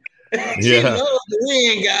win. She loves to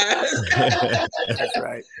win, guys. That's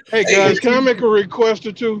right. Hey, guys, can I make a request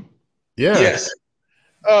or two? Yeah. Yes.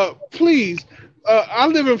 Please. I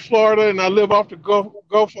live in Florida, and I live off the Gulf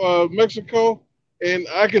of Mexico, and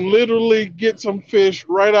I can literally get some fish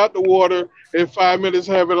right out the water in 5 minutes,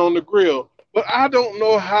 have it on the grill. But I don't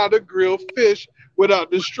know how to grill fish without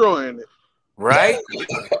destroying it. Right?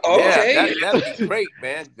 Okay. Yeah, that'd be great,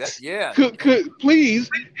 man. Could please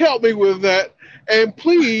help me with that, and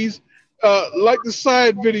please, like the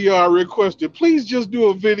side video I requested, please just do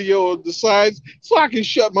a video of the sides so I can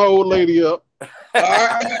shut my old lady up.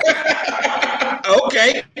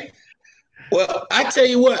 Okay. Well, I tell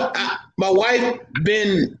you what, my wife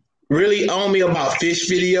been really on me about fish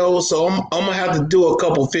videos, so I'm gonna have to do a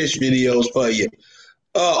couple fish videos for you.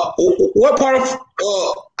 What part of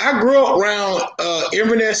I grew up around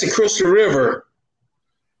Inverness and Crystal River,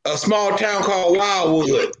 a small town called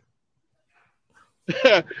Wildwood.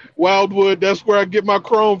 Wildwood, that's where I get my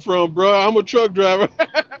chrome from, bro. I'm a truck driver.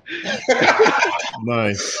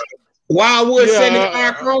 Nice. Wildwood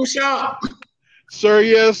 75 Chrome Shop? Sir,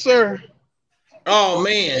 yes, sir. Oh,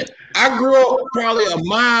 man. I grew up probably a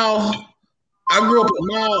mile.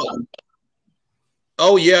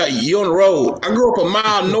 Oh, yeah, you're on the road. I grew up a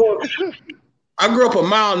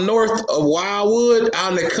mile north of Wildwood,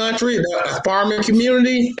 out in the country, the farming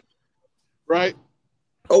community. Right.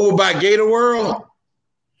 Over by Gator World.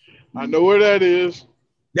 I know where that is.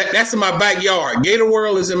 That's in my backyard. Gator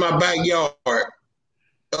World is in my backyard.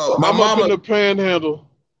 My mom up in the Panhandle.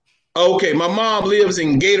 Okay, my mom lives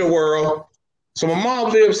in Gator World. So my mom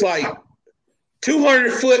lives like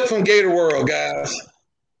 200 foot from Gator World, guys.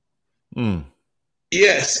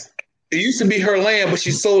 Yes. It used to be her land, but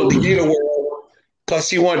she sold it to Gator World because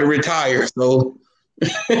she wanted to retire. So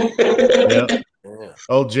yeah.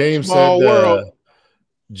 Oh, James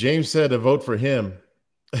said to vote for him.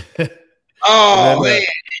 Oh,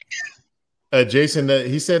 man. Jason,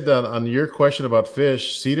 he said on your question about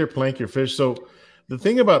fish, cedar plank your fish. So the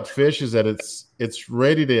thing about fish is that it's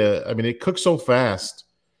ready to, I mean, it cooks so fast.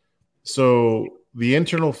 So the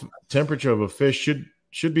internal temperature of a fish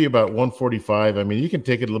should be about 145. I mean, you can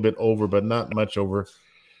take it a little bit over, but not much over.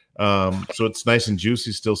 So it's nice and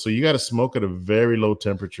juicy still. So you got to smoke at a very low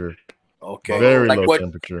temperature. Okay. Very low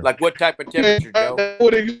temperature. Like what type of temperature, Joe? I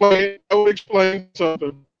would explain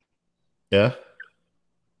something. Yeah.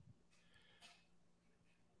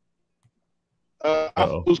 I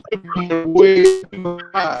was cooking way too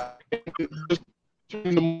high. Just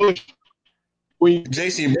turn the mush.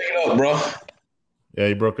 JC, break it up, bro. Yeah,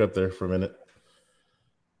 you broke up there for a minute.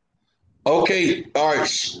 Okay, all right.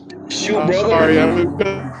 Shoot, brother. Sorry,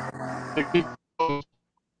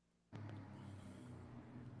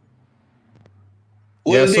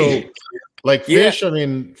 yeah, so like fish, I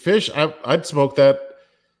mean, fish, I'd smoke that,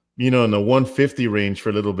 you know, in the 150 range for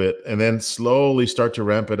a little bit and then slowly start to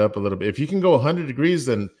ramp it up a little bit. If you can go 100 degrees,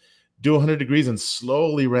 then do 100 degrees and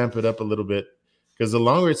slowly ramp it up a little bit, because the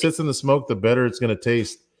longer it sits in the smoke, the better it's going to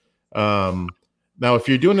taste. Now, if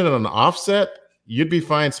you're doing it on an offset, you'd be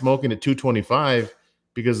fine smoking at 225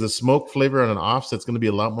 because the smoke flavor on an offset is going to be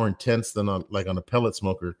a lot more intense than on a pellet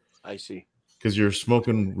smoker. I see. Because you're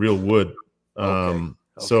smoking real wood. Okay.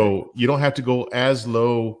 So you don't have to go as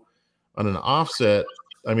low on an offset.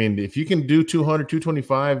 I mean, if you can do 200,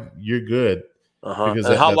 225, you're good. And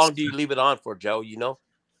how long do you leave it on for, Joe? You know?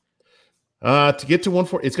 To get to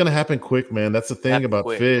 140, it's going to happen quick, man. That's the thing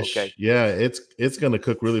about fish. Okay. Yeah, it's going to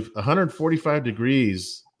cook really 145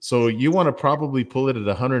 degrees. So you want to probably pull it at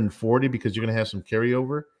 140 because you're going to have some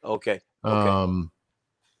carryover. Okay.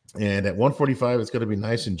 And at 145, it's going to be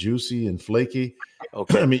nice and juicy and flaky.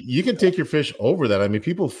 Okay. I mean, you can take your fish over that. I mean,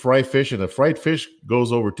 people fry fish, and a fried fish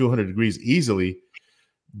goes over 200 degrees easily,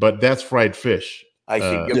 but that's fried fish. I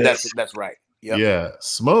see. That's right. Yep. Yeah.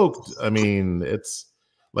 Smoked, I mean, it's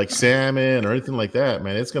like salmon or anything like that,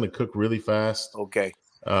 man, it's going to cook really fast. Okay.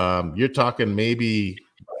 You're talking maybe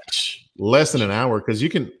less than an hour, because you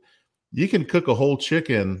can cook a whole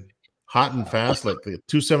chicken hot and fast, like the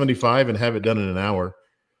 275, and have it done in an hour.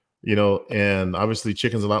 And obviously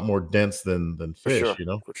chicken's a lot more dense than fish.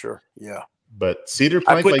 For sure. Yeah. But cedar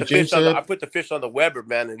plank, like James said, I put the fish on the Weber,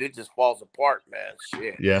 man, and it just falls apart, man.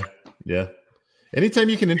 Shit. Yeah. Anytime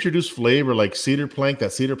you can introduce flavor like cedar plank,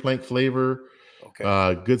 that cedar plank flavor,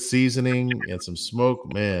 good seasoning and some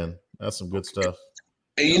smoke, man, that's some good stuff.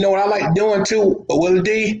 And you know what I like doing too, Willie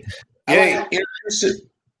D? I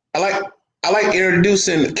like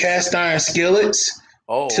introducing cast iron skillets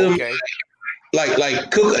to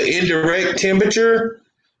like cook an indirect temperature,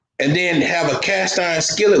 and then have a cast iron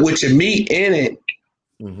skillet with your meat in it,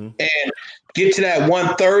 and get to that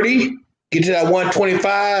 130, get to that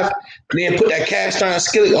 125, and then put that cast iron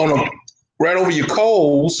skillet on right over your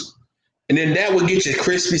coals, and then that will get you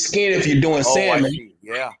crispy skin if you're doing salmon. I see.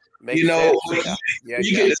 Yeah. You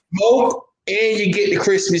get the smoke and you get the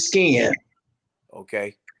crispy skin.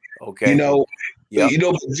 Okay. But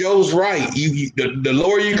Joe's right. The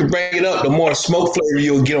lower you can bring it up, the more smoke flavor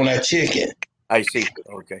you'll get on that chicken. I see.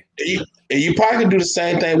 Okay. And you probably can do the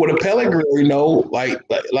same thing with a pellet grill.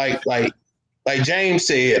 Like James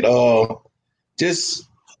said. Just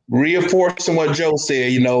reinforcing what Joe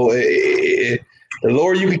said. The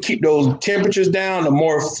lower you can keep those temperatures down, the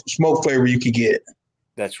more smoke flavor you can get.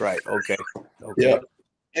 That's right. Okay. Yeah.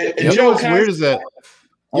 And Joe, what's weird is that.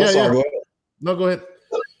 Go ahead. No, go ahead.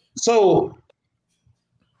 So,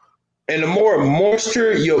 and the more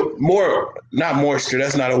moisture, not moisture,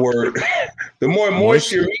 that's not a word. The more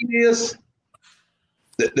moisture meat is,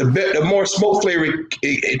 the more smoke flavor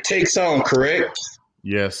it takes on, correct?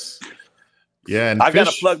 Yes. Yeah. And I got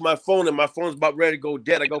to plug my phone, and my phone's about ready to go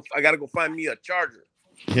dead. I got to go find me a charger.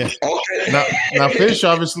 Yeah. Okay. Now, fish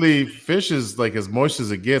is like as moist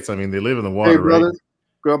as it gets. I mean, they live in the water, hey, brothers.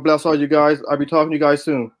 right? God bless all you guys. I'll be talking to you guys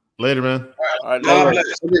soon. Later, man. All right.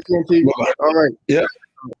 All right. Yeah.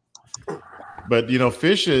 But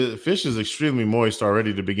fish is extremely moist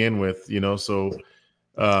already to begin with. So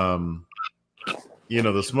the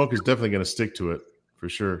smoke is definitely going to stick to it for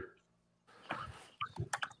sure.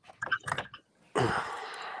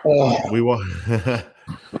 We want.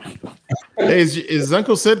 Hey, is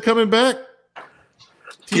Uncle Sid coming back?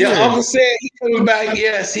 Yeah, Uncle Sid, he's coming back.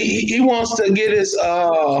 Yes, he wants to get his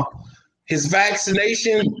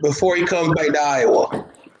vaccination before he comes back to Iowa.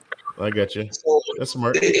 I got you. So that's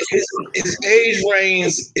smart. His age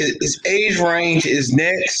range is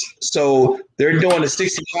next. So they're doing the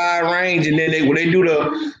 65 range, and then when they do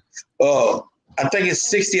the I think it's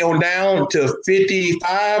 60 on down to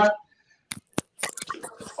 55.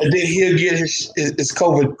 And then he'll get his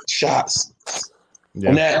COVID shots. Yeah.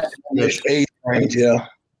 And that age range, yeah.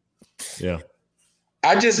 Yeah.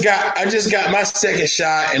 I just got my second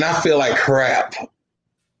shot and I feel like crap.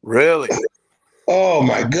 Really? Oh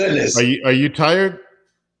my goodness. Are you tired?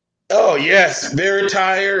 Oh yes, very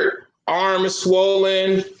tired. Arm is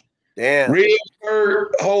swollen. Damn. Really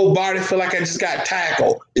hurt. Whole body feel like I just got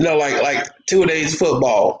tackled. Like 2 days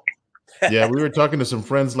football. Yeah, we were talking to some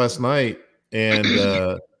friends last night,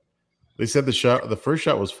 and they said the first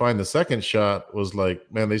shot was fine. The second shot was like,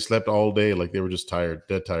 man, they slept all day, like they were just tired,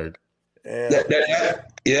 dead tired. That's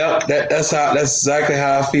exactly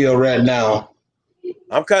how I feel right now.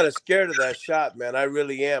 I'm kind of scared of that shot, man. I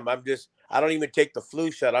really am. I don't even take the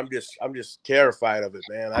flu shot. I'm just terrified of it,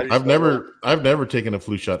 man. I've never taken a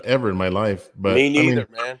flu shot ever in my life. But me neither,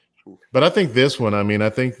 man. But I think this one, I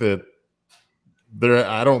think that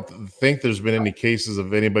I don't think there's been any cases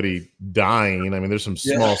of anybody dying. I mean, there's some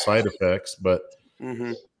small side effects, but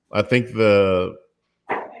I think the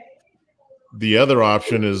other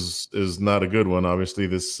option is not a good one. Obviously,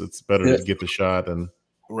 it's better to get the shot. And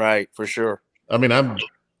right, for sure. I mean,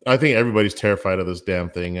 I think everybody's terrified of this damn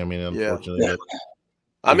thing. I mean, unfortunately,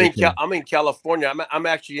 I'm in California. I'm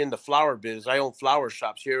actually in the flower business. I own flower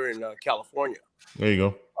shops here in California. There you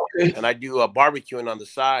go. Okay. And I do barbecuing on the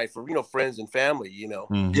side for friends and family.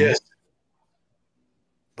 Mm-hmm. Yes.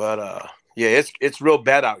 But it's real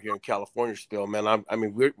bad out here in California still, man.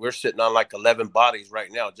 We're sitting on like 11 bodies right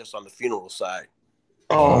now just on the funeral side.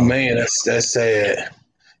 Oh man, that's sad.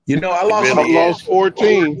 I lost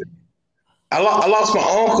 14. I lost my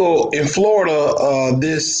uncle in Florida.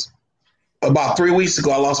 About 3 weeks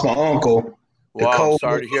ago, I lost my uncle. Wow, I'm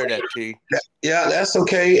sorry to hear that, T. Yeah, that's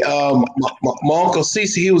okay. My uncle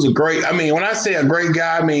Cece, he was a great. I mean, when I say a great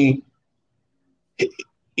guy, I mean,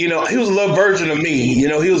 he was a little version of me. He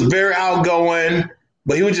was very outgoing,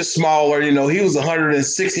 but he was just smaller. He was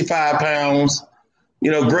 165 pounds,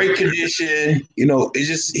 great condition. It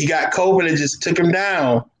just he got COVID and just took him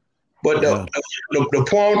down. But the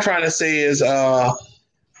point I'm trying to say is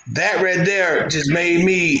that right there just made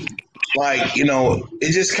me like,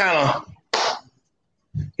 it just kind of,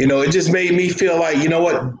 it just made me feel like, you know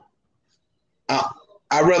what,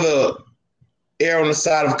 I'd rather err on the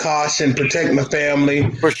side of caution, protect my family.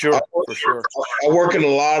 For sure. I work in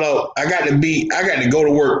I got to go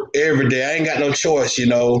to work every day. I ain't got no choice,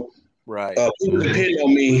 Right. People depend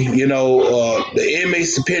on me, the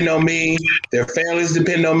inmates depend on me, their families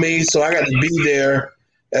depend on me. So I got to be there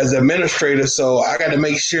as an administrator. So I got to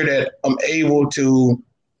make sure that I'm able to,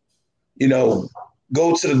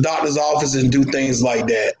 go to the doctor's office and do things like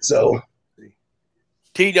that. So,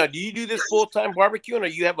 Tina, do you do this full-time barbecuing, or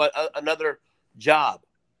you have another job?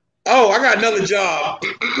 Oh, I got another job.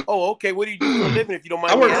 Oh, okay. What do you do for a living, if you don't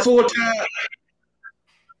mind? I work full-time.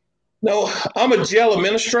 No, I'm a jail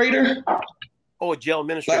administrator. Oh, a jail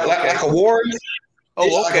administrator. Like a warden. Oh,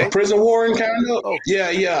 okay. Like a prison warden kind of. Oh.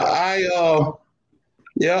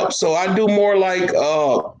 Yeah. So I do more like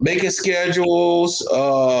making schedules,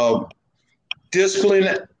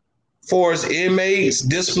 discipline for his inmates,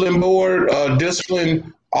 discipline board,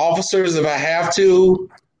 discipline officers if I have to.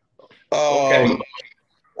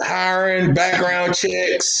 Hiring, background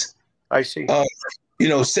checks. I see.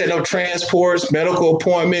 Setting up transports, medical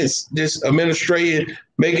appointments, just administrating,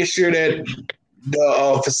 making sure that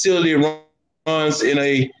the facility runs in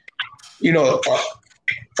a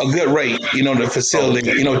good rate. The facility,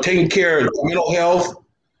 taking care of mental health,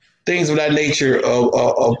 things of that nature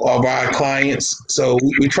of our clients. So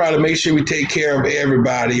we try to make sure we take care of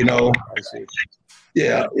everybody. I see.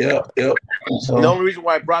 Yeah. So, the only reason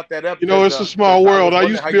why I brought that up, it's a small world. I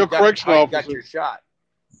used to be a correctional officer. Got your shot.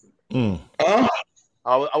 Huh?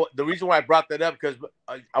 The reason why I brought that up because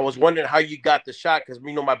I was wondering how you got the shot, because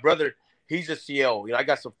my brother, he's a CO. I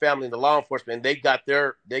got some family in the law enforcement, and they got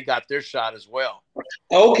their shot as well.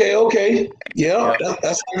 Okay. Yeah.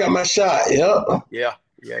 That's how I got my shot. Yeah.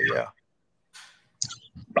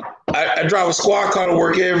 I drive a squad car to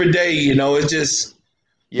work every day. It's just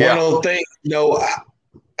one of those things.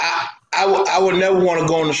 I would never want to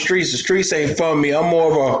go on the streets. The streets ain't for me. I'm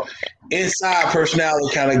more of a inside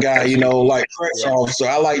personality kind of guy. Like correctional officer.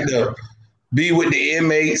 I like to be with the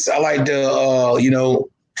inmates. I like to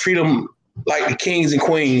treat them like the kings and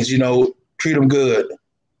queens. Treat them good.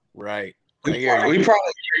 Right. We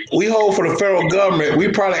hold for the federal government. We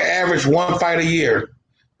probably average one fight a year.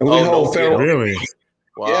 And we hold federal. Really?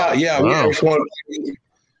 Wow. Yeah. We average one.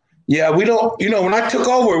 Yeah, we don't. When I took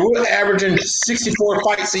over, we were averaging 64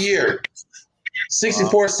 fights a year,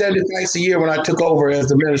 64, 70 fights a year when I took over as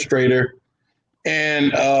administrator,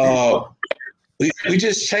 and we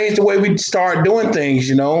just changed the way we started doing things.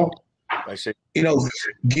 I see.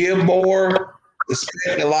 Give more,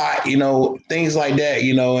 spend a lot. Things like that.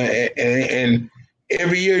 And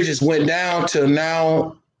every year just went down to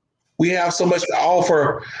now. We have so much to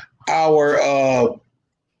offer our.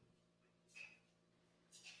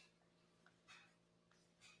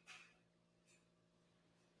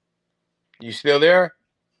 You still there?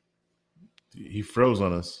 He froze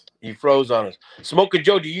on us. Smoking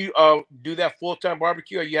Joe, do you do that full-time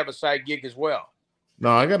barbecue, or you have a side gig as well? No,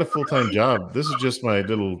 I got a full-time job. This is just my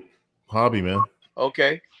little hobby, man.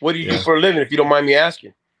 Okay. What do you do for a living, if you don't mind me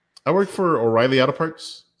asking? I work for O'Reilly Auto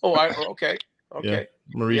Parts. Oh, okay. Yeah,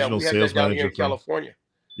 I'm a regional sales down manager here in California.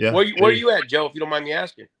 Yeah. Where are you at, Joe, if you don't mind me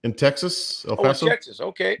asking? In Texas, El Paso. In Texas,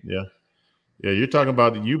 okay. Yeah. You're talking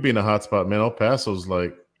about you being a hotspot, man. El Paso's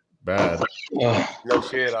like bad. No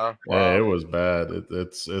shit, huh? Wow. Yeah, it was bad.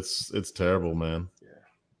 It's terrible, man. Yeah.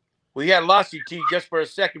 We had lost you, T, just for a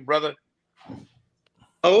second, brother.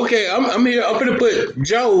 Okay, I'm here. I'm gonna put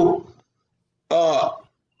Joe.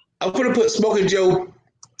 I'm gonna put Smoking Joe.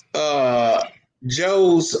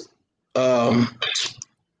 Joe's.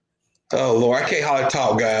 Oh Lord, I can't hardly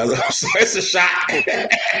talk, guys. It's a shot.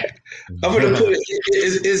 I'm gonna put it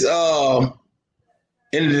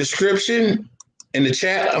in the description. In the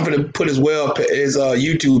chat, I'm going to put his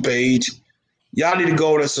YouTube page. Y'all need to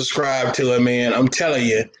go and subscribe to him, man. I'm telling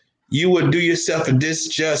you, you would do yourself a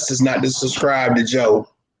disjustice not to subscribe to Joe.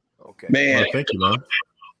 Okay, man. Well, thank you, man.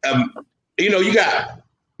 You got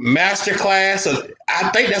masterclass. I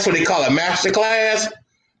think that's what they call it, masterclass.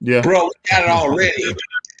 Yeah, bro, we got it already.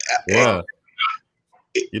 Yeah,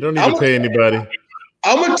 you don't need to pay anybody.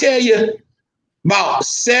 I'm gonna tell you. About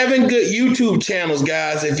 7 good YouTube channels,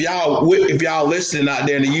 guys. If y'all listening out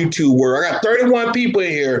there in the YouTube world, I got 31 people in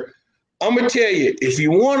here. I'm gonna tell you, if you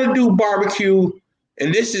want to do barbecue,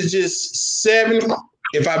 and this is just 7.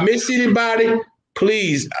 If I miss anybody,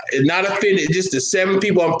 please, not offended. Just the 7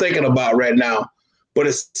 people I'm thinking about right now. but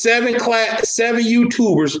it's seven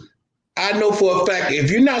YouTubers. I know for a fact,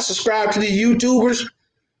 if you're not subscribed to the YouTubers,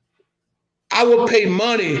 I will pay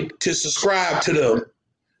money to subscribe to them.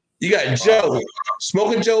 You got Joe,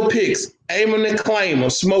 Smoking Joe Picks, Aiming and Claiming,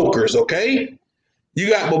 Smokers, okay? You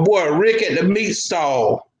got my boy Rick at the meat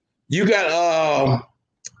stall. You got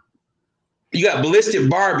Ballistic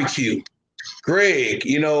Barbecue, Greg,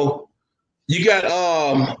 you know. You got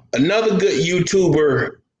another good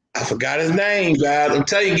YouTuber. I forgot his name, guys. I'm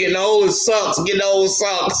telling you, getting old sucks.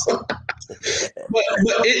 but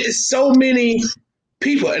it's so many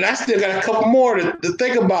people, and I still got a couple more to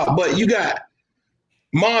think about. But you got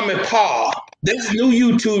Mom and Pa. That's a new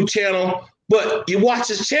YouTube channel. But you watch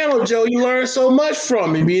his channel, Joe, you learn so much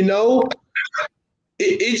from him, you know.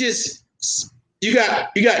 It just you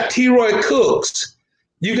got T-Roy Cooks.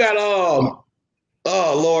 You got oh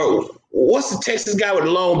Lord, what's the Texas guy with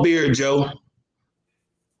the long beard, Joe?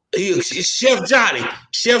 It's Chef Johnny.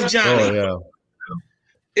 Oh, yeah.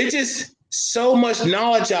 It's just so much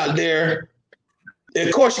knowledge out there. And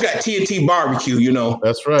of course, you got TNT Barbecue, you know.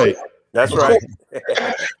 That's right. That's right.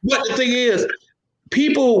 But the thing is,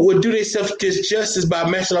 people would do themselves justice by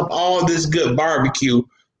messing up all this good barbecue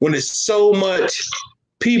when there's so much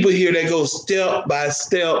people here that go step by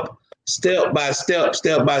step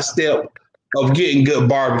of getting good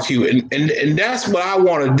barbecue. And that's what I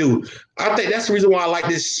want to do. I think that's the reason why I like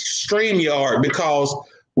this StreamYard, because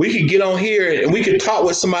we could get on here and we could talk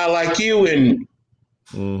with somebody like you and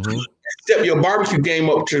step your barbecue game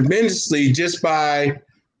up tremendously just by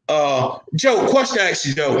Joe, question I asked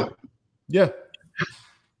you, Joe. Yeah.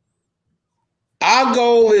 Our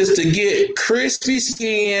goal is to get crispy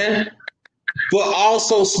skin, but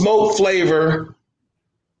also smoke flavor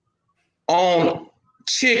on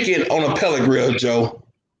chicken on a pellet grill, Joe.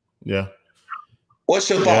 Yeah. What's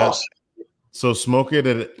your thoughts? So smoke it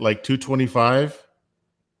at like 225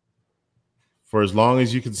 for as long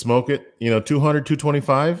as you can smoke it, 200,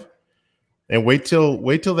 225, and wait till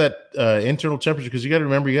that internal temperature, because you got to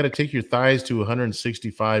remember, you got to take your thighs to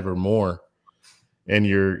 165 or more and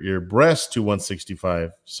your breast to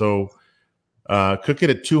 165. So cook it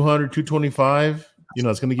at 200, 225.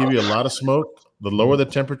 It's going to give you a lot of smoke. The lower the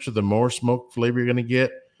temperature, the more smoke flavor you're going to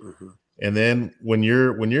get. And then when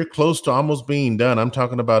you're close to almost being done, I'm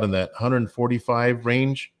talking about in that 145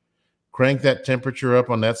 range, crank that temperature up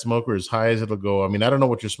on that smoker as high as it'll go. I mean, I don't know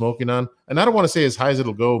what you're smoking on, and I don't want to say as high as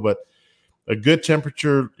it'll go, but a good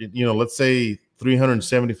temperature, let's say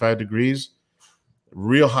 375 degrees,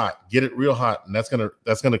 real hot. Get it real hot, and that's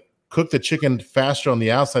gonna cook the chicken faster on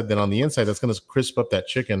the outside than on the inside. That's gonna crisp up that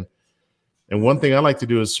chicken. And one thing I like to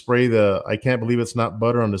do is spray I can't believe it's not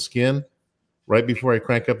butter on the skin right before I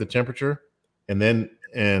crank up the temperature, and then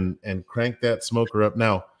and crank that smoker up.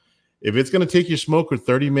 Now, if it's going to take your smoker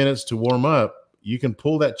 30 minutes to warm up, you can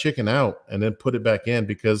pull that chicken out and then put it back in,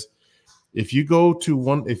 because if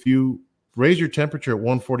you raise your temperature at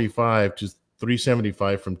 145 to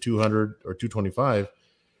 375 from 200 or 225,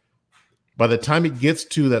 by the time it gets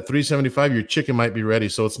to that 375, your chicken might be ready.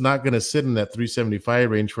 So it's not going to sit in that 375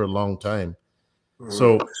 range for a long time.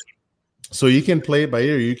 So you can play it by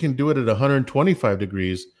ear. You can do it at 125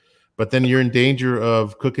 degrees, but then you're in danger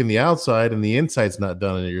of cooking the outside and the inside's not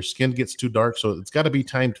done, and your skin gets too dark. So it's got to be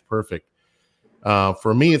timed perfect.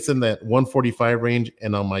 For me, it's in that 145 range,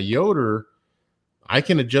 and on my Yoder, I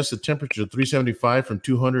can adjust the temperature to 375 from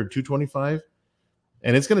 200 to 225,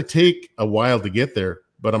 and it's going to take a while to get there.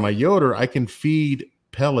 But on my Yoder, I can feed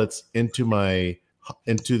pellets into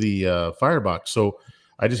the firebox. So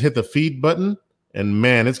I just hit the feed button, and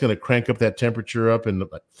man, it's going to crank up that temperature up in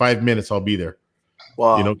like 5 minutes. I'll be there.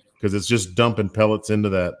 Wow. Because it's just dumping pellets into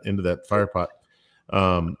that fire pot.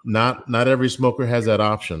 Not every smoker has that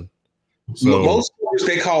option. So most smokers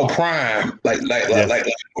they call prime, like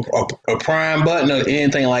a prime button or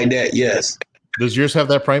anything like that. Yes. Does yours have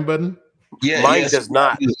that prime button? Yeah, mine does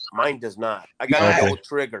not. Mine does not. I got an old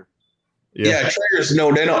trigger. Yeah, triggers.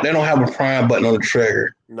 No, they don't have a prime button on the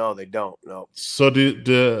trigger. No, they don't. No. So do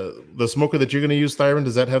the smoker that you're going to use, Thyron,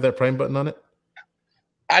 does that have that prime button on it?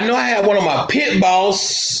 I know I have one of my pit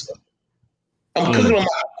boss. I'm cooking on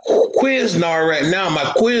my Quiznar right now. My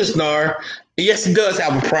Quiznar. Yes, it does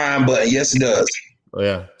have a prime button. Yes, it does. Oh,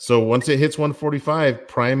 yeah. So once it hits 145,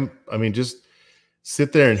 just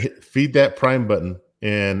sit there and feed that prime button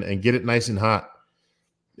and get it nice and hot.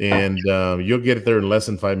 And you'll get it there in less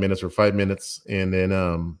than 5 minutes or 5 minutes. And then,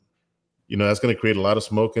 that's going to create a lot of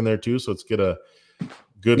smoke in there too. So it's get a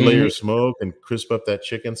good layer of smoke and crisp up that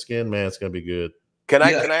chicken skin. Man, it's going to be good. Can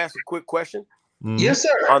I ask a quick question? Yes,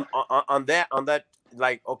 sir. On that,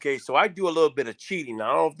 like, okay, so I do a little bit of cheating.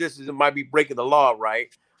 I don't know if might be breaking the law, right?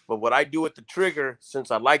 But what I do with the trigger,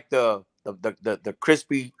 since I like the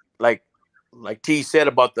crispy, like T said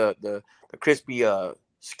about the crispy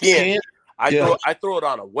skin, I throw it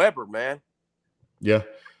on a Weber, man. Yeah,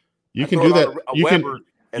 you can do that.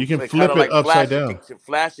 You can flip it upside down.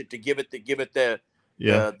 Flash it to give it the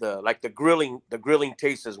like the grilling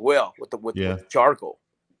taste as well with the charcoal.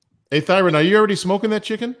 Hey, Thyron, are you already smoking that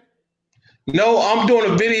chicken? No, I'm doing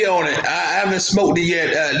a video on it. I haven't smoked it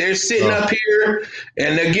yet. They're sitting up here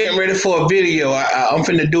and they're getting ready for a video. I'm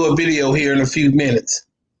finna do a video here in a few minutes.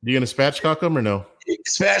 You gonna spatchcock them or no?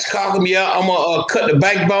 Spatchcock them, yeah. I'm gonna cut the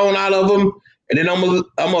backbone out of them, and then I'm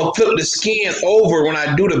gonna flip the skin over when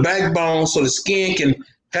I do the backbone, so the skin can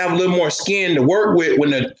have a little more skin to work with. When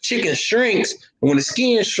the chicken shrinks, and when the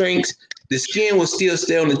skin shrinks, the skin will still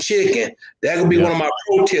stay on the chicken. That could be one of my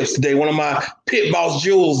pro tips today, one of my pit boss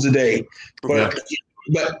jewels today. But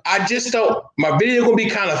I just don't. My video gonna be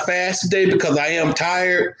kind of fast today because I am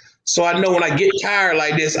tired. So I know when I get tired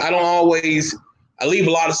like this, I leave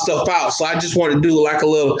a lot of stuff out. So I just want to do like a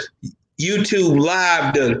little YouTube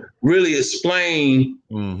live to really explain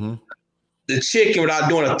the chicken without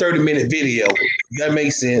doing a 30-minute video. That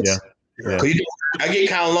makes sense. Yeah. I get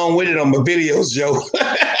kind of long-winded on my videos, Joe.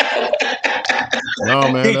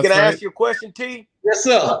 No, man. T, can I ask you a question, T? Yes,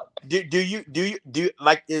 sir. Do you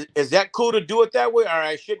like is that cool to do it that way, or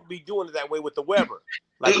I shouldn't be doing it that way with the Weber?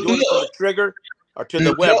 Like doing it from the trigger or to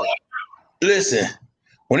the Weber? Listen,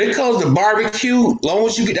 when it comes to barbecue, as long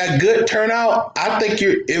as you get that good turnout, I think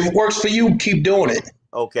if it works for you, keep doing it.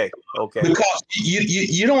 Okay. Because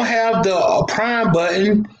you don't have the prime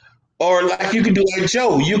button, or like you can do like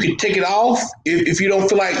Joe, you can take it off if you don't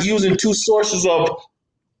feel like using two sources of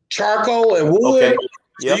charcoal and wood. Okay.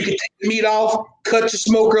 So you can take the meat off, cut your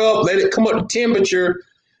smoker up, let it come up to temperature,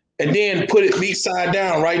 and then put it meat side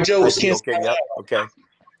down, right, Joe? Okay.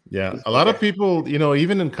 Yeah, a lot of people,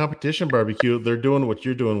 even in competition barbecue, they're doing what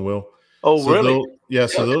you're doing, Will. Oh, so really?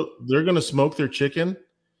 So they're going to smoke their chicken,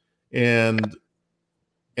 and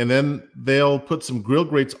then they'll put some grill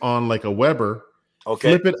grates on like a Weber. Okay.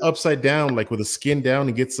 Flip it upside down, like with the skin down,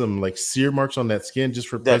 and get some like sear marks on that skin just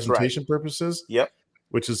for presentation purposes. Yep.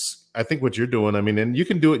 Which is, I think, what you're doing. I mean, and you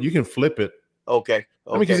can do it. You can flip it. Okay.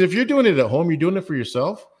 I mean, because if you're doing it at home, you're doing it for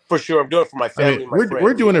yourself. For sure, I'm doing it for my family. I mean,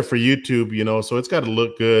 we're doing it for YouTube, so it's got to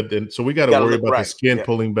look good, and so we got to worry about the skin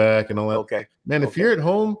pulling back and all that. Okay. Man, if you're at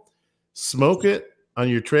home, smoke it on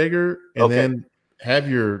your Traeger, and then have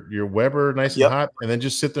your Weber nice and hot, and then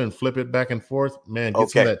just sit there and flip it back and forth. Man, get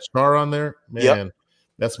some of that char on there. Man,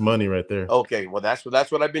 that's money right there. Okay, well that's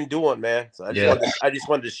what I've been doing, man. So I just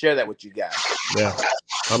wanted to share that with you guys. Yeah,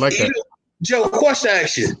 I like that. Joe, question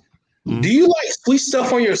action. Do you like sweet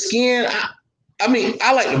stuff on your skin? I mean,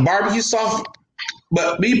 I like the barbecue sauce,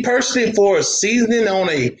 but me personally, for a seasoning on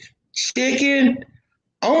a chicken,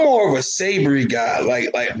 I'm more of a savory guy. Like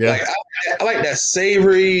I like that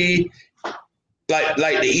savory, like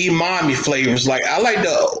the umami flavors. Like I like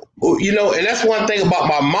and that's one thing about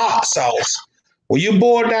my mop sauce. When you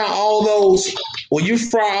boil down when you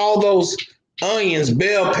fry all those onions,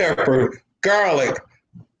 bell pepper, garlic,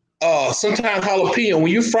 sometimes jalapeno,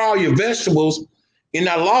 when you fry all your vegetables in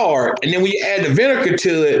that lard, and then when you add the vinegar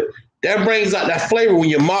to it, that brings out that flavor when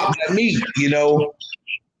you mop that meat,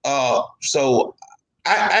 So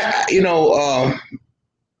I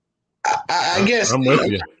guess I'm with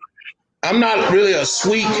you. I'm not really a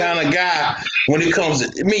sweet kind of guy when it comes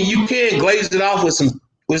to. I mean, you can glaze it off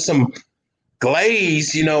with some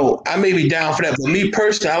glaze. I may be down for that, but me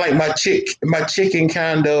personally, I like my chicken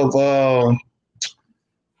kind of.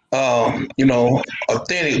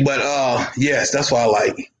 Authentic, but yes, that's what I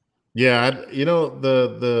like. Yeah,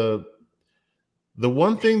 the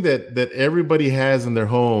one thing that everybody has in their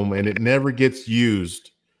home and it never gets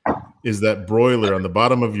used is that broiler on the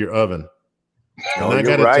bottom of your oven. And I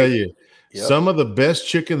gotta tell you, some of the best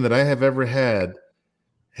chicken that I have ever had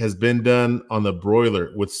has been done on the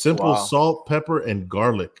broiler with simple salt, pepper, and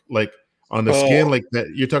garlic, like on the skin, like that.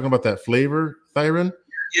 You're talking about that flavor, Thyron?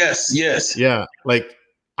 Yes. Yeah, like.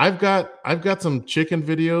 I've got some chicken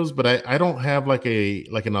videos, but I don't have like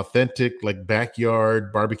an authentic like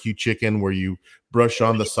backyard barbecue chicken where you brush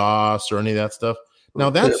on the sauce or any of that stuff. Now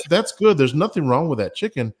that's good. There's nothing wrong with that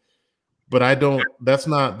chicken, but that's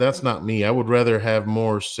not me. I would rather have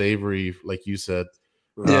more savory, like you said.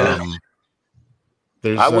 Yeah.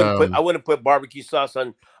 I wouldn't put barbecue sauce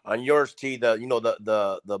on yours, T. The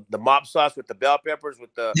mop sauce with the bell peppers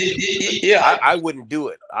with the I wouldn't do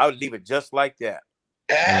it. I would leave it just like that.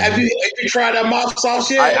 Have you tried that mop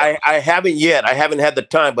sauce yet? I haven't yet. I haven't had the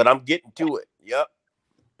time, but I'm getting to it. Yep.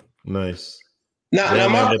 Nice.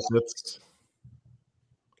 Now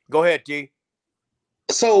go ahead, T.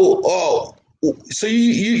 So so you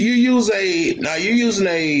use you're using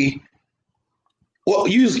a you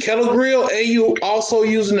use kettle grill and you also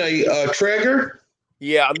using a Traeger.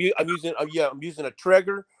 Yeah, I'm using a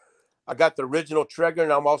Traeger. I got the original Traeger,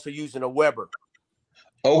 and I'm also using a Weber.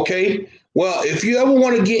 Okay. Well, if you ever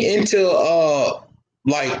want to get into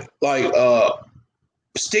like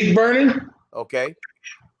stick burning, Okay.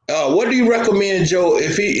 what do you recommend, Joe?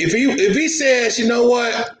 If he says, you know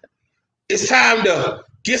what, it's time to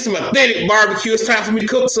get some authentic barbecue. It's time for me to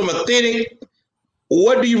cook some authentic.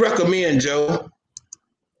 What do you recommend, Joe?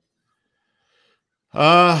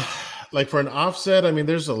 Like for an offset, I mean,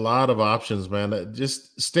 there's a lot of options, man.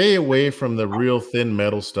 Just stay away from the real thin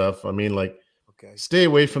metal stuff. I mean, like, Okay. stay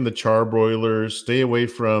away from the char broilers. Stay away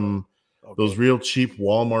from those Okay. real cheap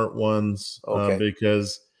Walmart ones, Okay.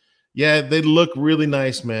 because, yeah, they look really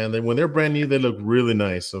nice, man. When they're brand new, they look really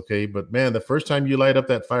nice. Okay, but man, the firebox time you light up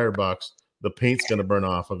that firebox, the paint's gonna burn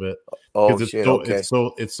off of it Oh because shit. Okay.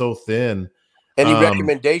 it's so thin. Any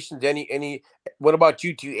recommendations? Any? What about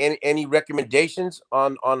you two? Any recommendations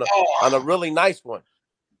on a really nice one?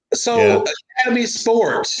 So Yeah. Academy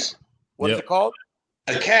Sports. What is it called?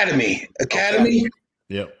 Academy.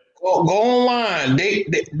 Yep. Go online.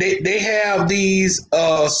 They have these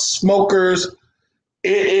smokers.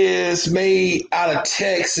 It is made out of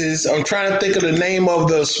Texas. I'm trying to think of the name of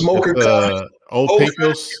the smoker company. Old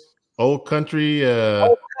Pecos, Old Country.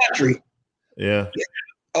 Old Country. Yeah.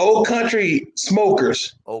 Old Country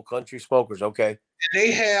Smokers. Old Country Smokers. Okay.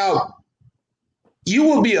 They have. You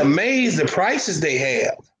will be amazed the prices they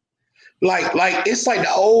have. Like it's like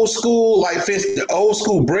the old school, like the old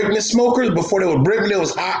school Brickman smokers. Before they were Brickman, it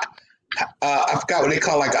was hot. I forgot what they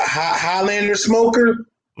call like a Highlander smoker.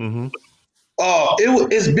 Mm-hmm.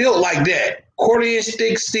 It's built like that. 1/4-inch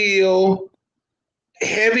thick steel,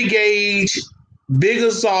 heavy gauge, big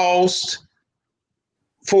exhaust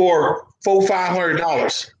for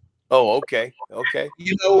 $400-500. Oh, okay. Okay.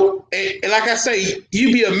 You know, and like I say,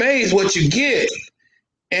 you'd be amazed what you get,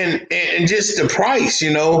 and just the price,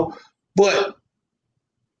 you know. But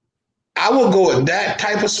I would go with that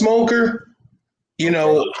type of smoker, you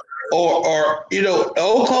know, or you know,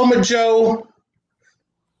 Oklahoma Joe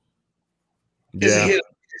is a hit.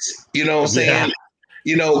 You know what I'm saying? Yeah.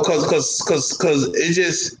 You know, because it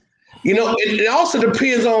just, you know, it also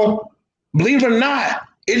depends on, believe it or not,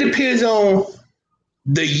 it depends on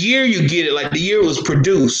the year you get it, like the year it was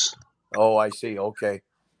produced. Oh, I see. Okay.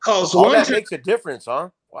 Cause all that makes a difference, huh?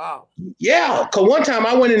 Wow. Yeah, cause one time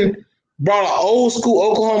I went and brought an old school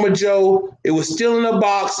Oklahoma Joe. It was still in a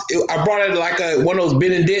box. I brought it like one of those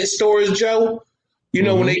Benedict stores, Joe. You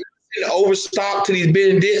know, when they overstock to these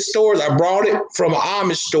Benedict stores, I brought it from an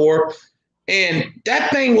Amish store, and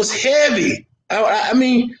that thing was heavy. I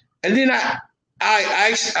mean, and then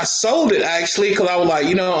I sold it actually because I was like,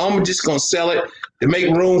 you know, I'm just gonna sell it to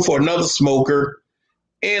make room for another smoker.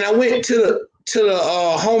 And I went to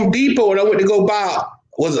the Home Depot and I went to go buy,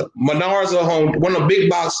 was it Menards or one of the big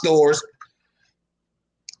box stores,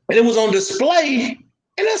 and it was on display.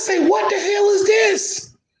 And I say, what the hell is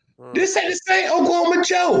this? This ain't the same Oklahoma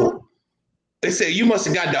Joe. They said, you must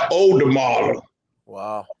have got the older model.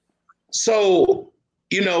 Wow. So,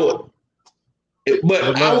 you know, what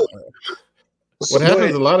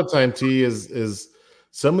happens a lot of time, T, is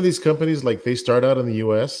some of these companies, like, they start out in the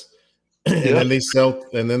US and then they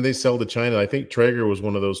sell to China. I think Traeger was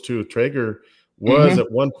one of those too. Traeger was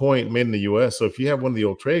at one point made in the US. So if you have one of the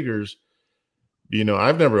old Traegers, you know,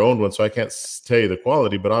 I've never owned one, so I can't tell you the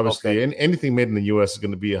quality, but obviously anything made in the US is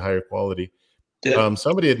going to be a higher quality. Yeah.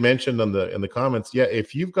 Somebody had mentioned in the comments,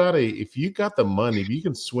 if you've got the money, if you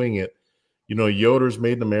can swing it, you know, Yoder's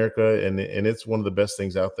made in America, and it's one of the best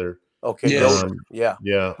things out there. Okay.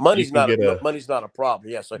 Yeah. Money's not a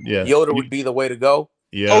problem. Yeah. So Yoder would be the way to go.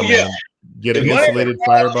 Yeah. Oh yeah. Man. Get an insulated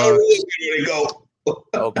firebox.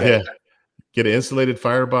 Okay. Yeah. Get an insulated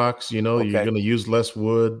firebox. You know, you're going to use less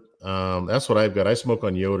wood. That's what I've got. I smoke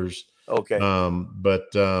on Yoder's. Okay.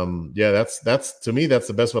 Yeah, that's to me, that's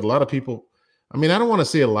the best. But a lot of people, I mean, I don't want to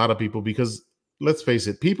say a lot of people, because let's face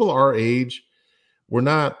it, people our age, we're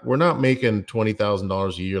not making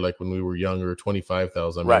 $20,000 a year like when we were younger,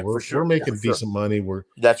 25,000. I mean, we're making decent money.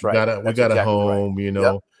 That's right. We got a home, you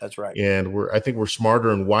know. Yep, that's right. And I think we're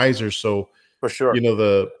smarter and wiser. So for sure, you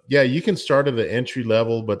know, you can start at the entry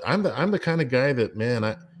level, but I'm the kind of guy that, man,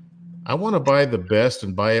 I want to buy the best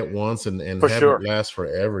and buy it once and have it last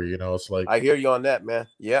forever. You know, it's like, I hear you on that, man.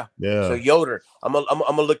 Yeah. Yeah. So Yoder, I'm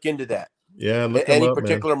gonna look into that. Yeah. Any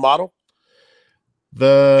particular model?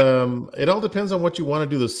 It all depends on what you want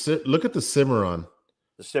to do. Look at the Cimarron.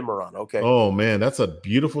 The Cimarron. Okay. Oh man, that's a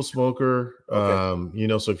beautiful smoker. Okay. You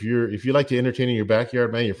know, so if you like to entertain in your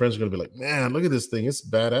backyard, man, your friends are gonna be like, man, look at this thing, it's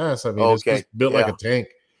badass. I mean, it's Okay. just built like a tank.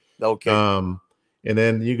 Okay. And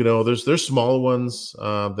then you know, there's small ones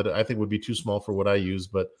that I think would be too small for what I use,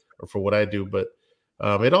 or for what I do. But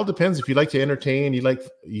it all depends. If you like to entertain,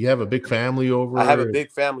 you have a big family over. I have a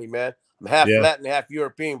big family, man. I'm half Latin, half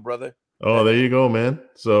European, brother. Oh, there you go, man.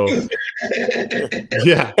 So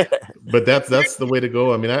yeah, but that's the way to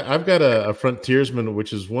go. I mean, I've got a Frontiersman,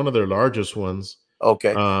 which is one of their largest ones.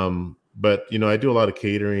 Okay. But you know, I do a lot of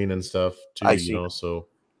catering and stuff too. I see. You know, so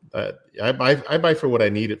I buy for what I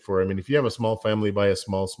need it for. I mean, if you have a small family, buy a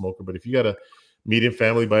small smoker. But if you got a medium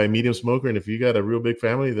family, buy a medium smoker. And if you got a real big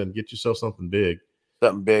family, then get yourself something big.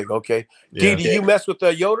 Something big. Okay. Yeah. Do you mess with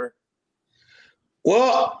the Yoder?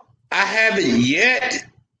 Well, I haven't yet.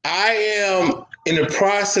 I am in the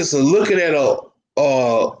process of looking at a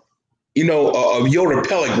Yoder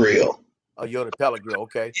pellet grill. A Yoder pellet grill.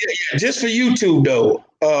 Okay. Yeah, just for YouTube though.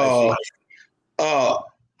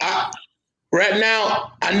 Right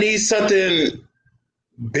now I need something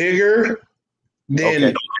bigger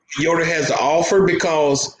than Yoder has to offer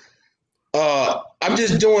because I'm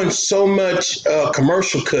just doing so much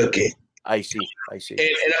commercial cooking. I see.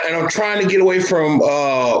 And I'm trying to get away from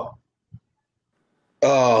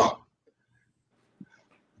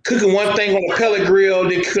cooking one thing on a pellet grill,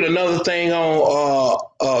 then cooking another thing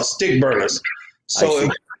on stick burners. So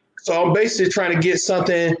I'm basically trying to get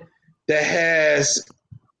something that has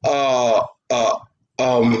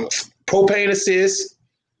propane assist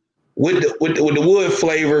with the wood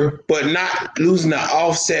flavor, but not losing the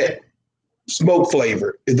offset smoke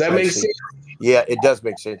flavor. If that makes sense. Yeah, it does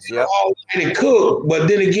make sense. Yeah. All to cook, but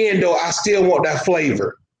then again, though, I still want that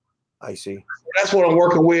flavor. I see. That's what I'm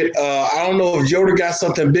working with. I don't know if Yoder got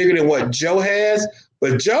something bigger than what Joe has,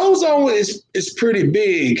 but Joe's on is pretty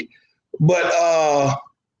big. But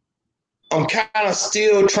I'm kind of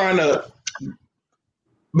still trying to.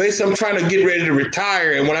 Basically, I'm trying to get ready to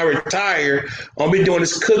retire, and when I retire, I'll be doing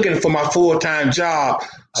this cooking for my full-time job.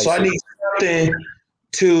 So I need something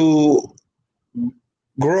to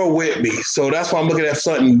grow with me. So that's why I'm looking at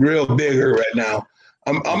something real bigger right now.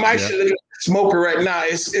 I'm actually looking at a smoker right now.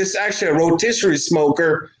 It's actually a rotisserie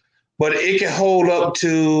smoker, but it can hold up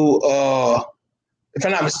to, if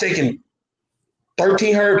I'm not mistaken,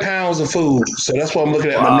 1,300 pounds of food. So that's what I'm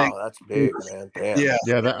looking at. Wow, that's big, man. Damn.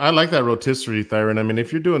 Yeah. I like that rotisserie, Thyron. I mean,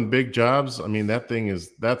 if you're doing big jobs, I mean,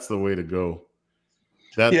 that's the way to go.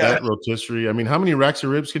 That rotisserie. I mean, how many racks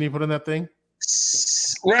of ribs can you put in that thing?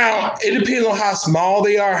 It depends on how small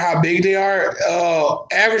they are, how big they are.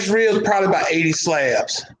 Average ribs probably about 80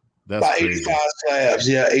 slabs. That's about crazy. 85 slabs.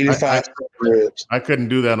 Yeah, 85 ribs. I couldn't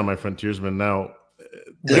do that on my Frontiersman. Now,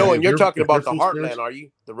 Joe, and you're talking about the Heartland, are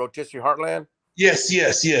you? The rotisserie Heartland? Yes.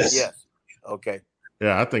 Okay.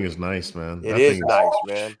 Yeah, I think it's nice, man. It is nice,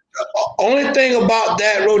 man. Only thing about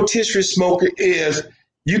that rotisserie smoker is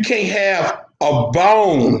you can't have a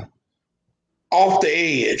bone off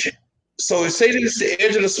the edge. So say this is the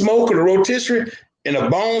edge of the smoker, the rotisserie, and a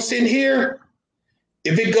bone sitting here.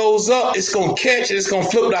 If it goes up, it's gonna catch it. It's gonna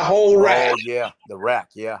flip the whole rack. Oh yeah, the rack.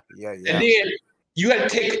 Yeah. And then you got to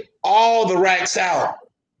take all the racks out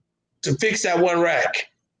to fix that one rack.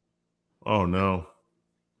 Oh no!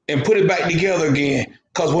 And put it back together again.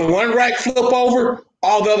 Because when one rack flip over,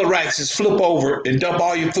 all the other racks just flip over and dump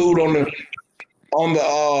all your food on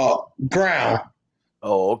the ground.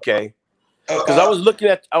 Oh, okay. Because I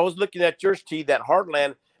was looking at yours, T, that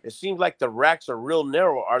Heartland. It seems like the racks are real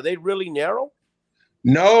narrow. Are they really narrow?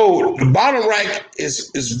 No, the bottom rack is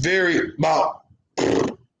very about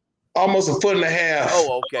almost a foot and a half.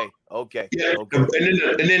 Oh, okay. Yeah, okay.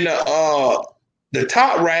 And then the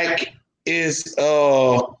top rack is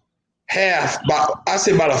half, about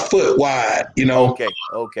a foot wide. You know.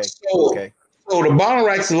 Okay. So the bottom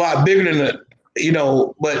rack's a lot bigger than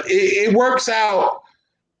but it works out.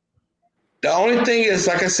 The only thing is,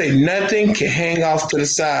 like I say, nothing can hang off to the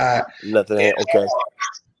side. Nothing. Okay.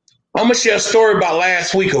 I'm gonna share a story about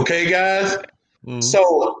last week, okay, guys? Mm-hmm.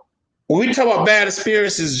 So when we talk about bad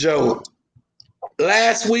experiences, Joe,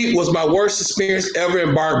 last week was my worst experience ever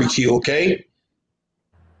in barbecue, okay?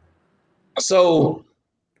 So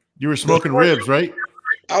you were smoking ribs, right?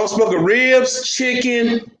 I was smoking ribs,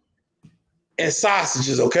 chicken, and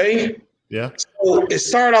sausages, okay? Yeah. So it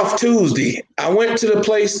started off Tuesday. I went to the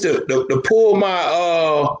place to pull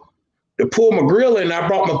my grill in. I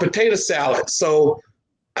brought my potato salad. So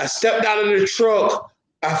I stepped out of the truck.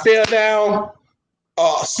 I fell down,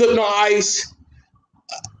 slipped on ice.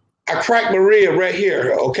 I cracked my rib right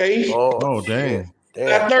here. Okay. Oh dang.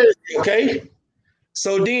 That Thursday. Okay.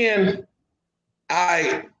 So then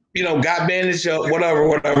I, got bandaged up,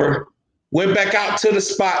 whatever. Went back out to the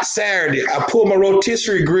spot Saturday. I pulled my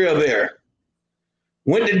rotisserie grill there.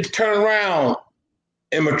 Went to turn around,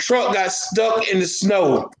 and my truck got stuck in the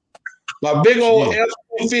snow. My big old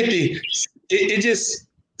F-150, it just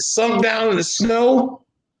sunk down in the snow,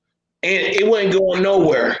 and it wasn't going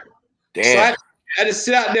nowhere. Damn. So I had to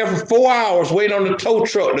sit out there for 4 hours waiting on the tow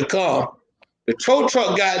truck to come. The tow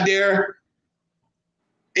truck got there.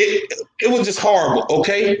 It was just horrible,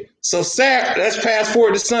 okay? So Saturday, let's fast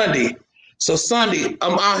forward to Sunday. So Sunday,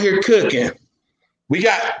 I'm out here cooking. We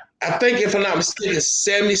got, I think if I'm not mistaken,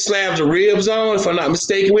 70 slabs of ribs on. If I'm not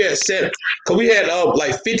mistaken, we had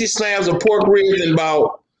like 50 slabs of pork ribs and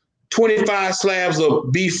about 25 slabs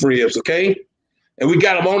of beef ribs, okay? And we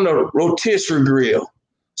got them on the rotisserie grill.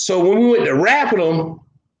 So when we went to wrapping them,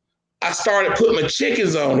 I started putting my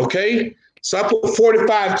chickens on, okay? So I put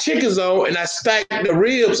 45 chickens on, and I stacked the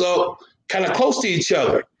ribs up kind of close to each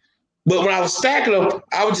other. But when I was stacking them,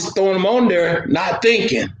 I was just throwing them on there, not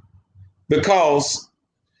thinking. And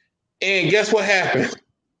guess what happened?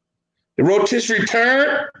 The rotisserie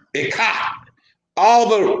turned, it caught. All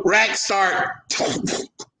the racks start.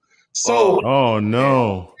 So. Oh,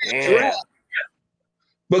 no. Yeah.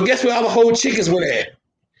 But guess where all the whole chickens went at?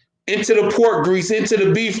 Into the pork grease, into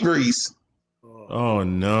the beef grease. Oh,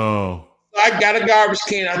 no. I got a garbage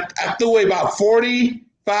can. I threw away about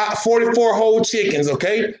 44 whole chickens,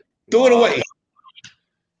 okay? Threw it away.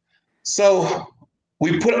 So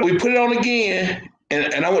we put it on again,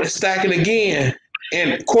 and I went to stack it again.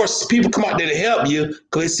 And, of course, people come out there to help you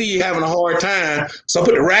because they see you having a hard time. So I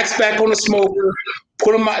put the racks back on the smoker,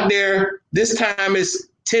 put them out there. This time it's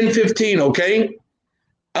 10:15, okay?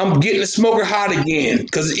 I'm getting the smoker hot again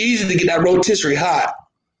because it's easy to get that rotisserie hot.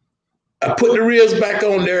 I put the ribs back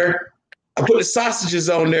on there. I put the sausages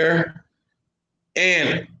on there,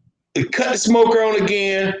 and we cut the smoker on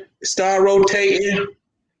again, start rotating.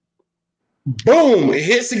 Boom, it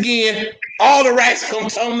hits again. All the racks come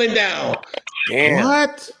tumbling down. Damn.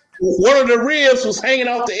 What? One of the ribs was hanging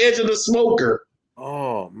off the edge of the smoker.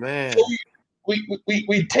 Oh, man. So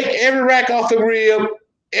we take every rack off the rib,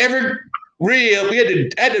 every rib. We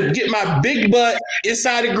had to get my big butt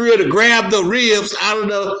inside the grill to grab the ribs out of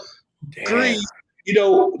the grease.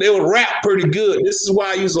 They were wrapped pretty good. This is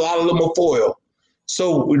why I use a lot of aluminum foil.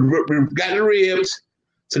 So we got the ribs.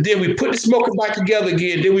 So then we put the smoker back together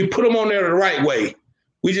again. Then we put them on there the right way.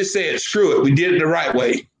 We just said, screw it. We did it the right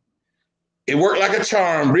way. It worked like a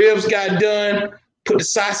charm. Ribs got done. Put the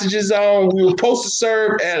sausages on. We were supposed to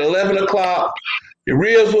serve at 11 o'clock. The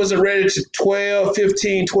ribs wasn't ready to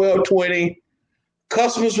 12:15, 12:20.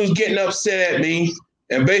 Customers was getting upset at me.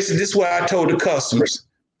 And basically, this is what I told the customers.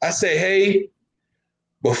 I said, hey,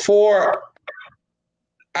 before,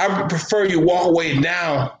 I prefer you walk away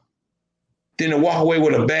now than to walk away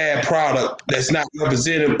with a bad product that's not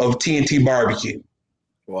representative of TNT barbecue.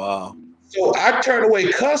 Wow. So I turned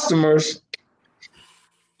away customers,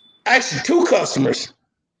 actually 2 customers.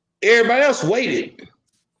 Everybody else waited.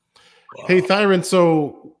 Wow. Hey, Thyron,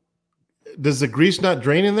 so does the grease not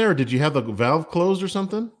drain in there, or did you have the valve closed or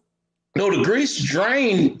something? No, the grease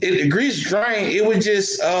drained. It was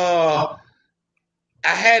just, I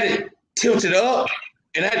had it tilted up,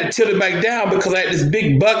 and I had to tilt it back down because I had this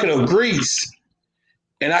big bucket of grease,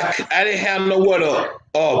 and I didn't have nowhere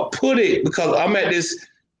to put it because I'm at this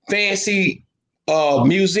fancy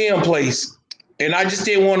museum place, and I just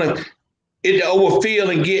didn't want it to overfill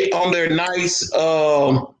and get on their nice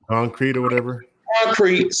concrete or whatever.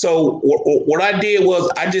 Concrete. So what I did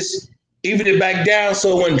was I just evened it back down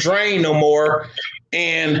so it wouldn't drain no more,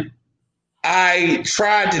 and I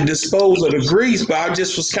tried to dispose of the grease, but I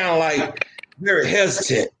just was kind of like very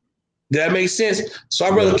hesitant. Did that make sense? So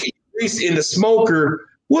I'd rather keep grease in the smoker,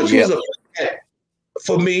 which was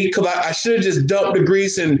for me, because I should have just dumped the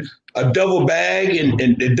grease in a double bag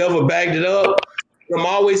and double bagged it up. I'm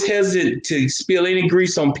always hesitant to spill any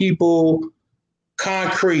grease on people,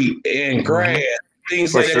 concrete and grass,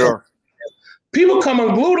 things like that. People come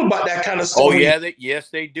unglued about that kind of stuff. Oh, yeah. Yes,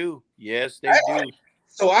 they do. Yes, they do.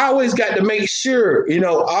 So I always got to make sure, I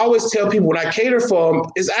always tell people when I cater for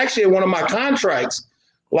them, it's actually one of my contracts.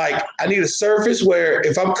 Like, I need a surface where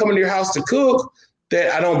if I'm coming to your house to cook,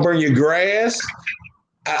 that I don't burn your grass.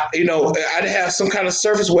 I'd have some kind of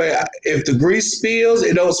surface where if the grease spills,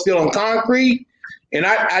 it don't spill on concrete. And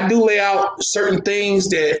I do lay out certain things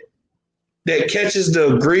that catches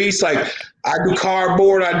the grease. Like I do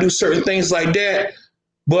cardboard, I do certain things like that.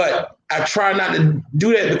 But I try not to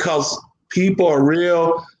do that because people are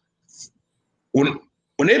real. When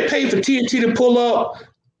they pay for TNT to pull up,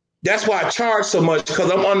 that's why I charge so much, because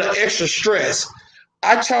I'm under extra stress.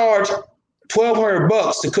 I charge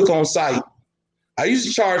 $1,200 to cook on site. I used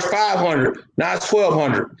to charge $500. Now it's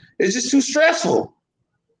 $1,200. It's just too stressful.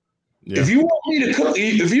 Yeah. If you want me to cook,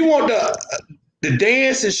 if you want the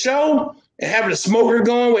dance and show and having the smoker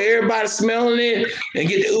going where everybody smelling it and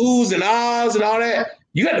get the oohs and ahs and all that,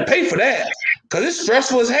 you got to pay for that because it's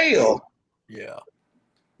stressful as hell. Yeah.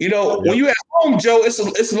 You know, when you at home, Joe, it's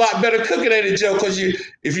a lot better cooking than it, Joe, because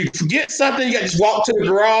if you forget something, you got to just walk to the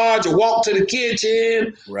garage or walk to the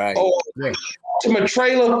kitchen, right? Or to my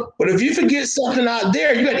trailer. But if you forget something out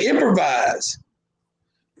there, you got to improvise.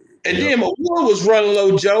 And then my wood was running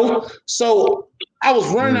low, Joe. So I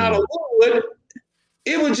was running out of wood.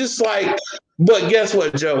 It was just like, but guess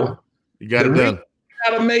what, Joe? You got it done.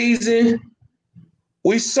 Got amazing.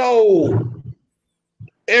 We sold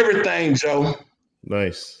everything, Joe.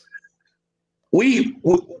 Nice. I'm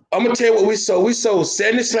gonna tell you what we sold. We sold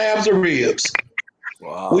 70 slabs of ribs.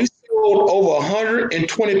 Wow. We sold over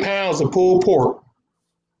 120 pounds of pulled pork.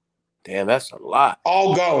 Damn, that's a lot.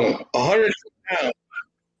 All gone. 120 pounds.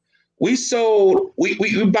 We sold. We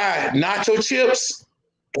buy nacho chips.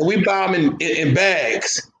 And we buy them in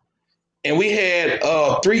bags. And we had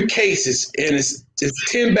 3 cases, and it's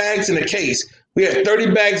 10 bags in a case. We had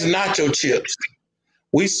 30 bags of nacho chips.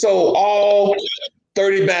 We sold all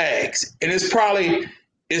 30 bags, and it's 3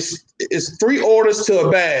 orders to a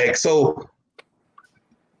bag. So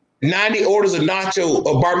 90 orders of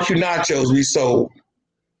barbecue nachos we sold.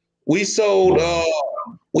 We sold,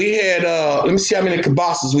 we had, let me see how many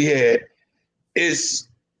kibasas we had. It's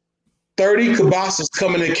 30 kibasas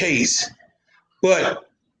come in a case, but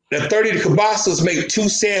the 30 kibasas make 2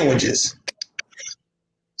 sandwiches.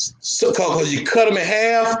 So, because you cut them in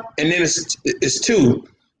half, and then it's 2.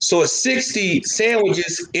 So it's 60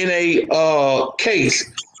 sandwiches in a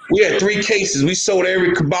case. We had 3 cases. We sold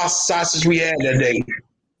every kielbasa sausage we had that day.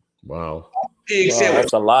 Wow.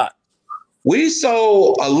 That's a lot. We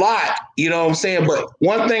sold a lot, you know what I'm saying? But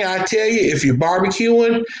one thing I tell you, if you're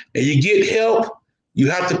barbecuing and you get help, you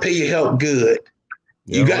have to pay your help good.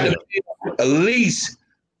 You got to pay at least.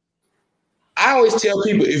 I always tell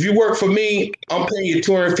people, if you work for me, I'm paying you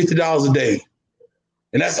 $250 a day.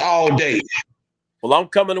 And that's all day. Well, I'm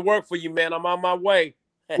coming to work for you, man. I'm on my way.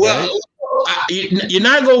 Well, you're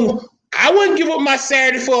not going to. I wouldn't give up my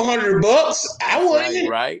Saturday for $100. I wouldn't.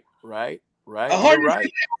 Right. You're right. You're right.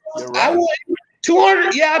 I wouldn't.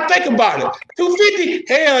 200. Yeah, I think about it.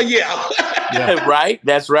 250. Hell yeah. Right.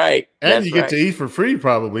 That's right. And you get to eat for free,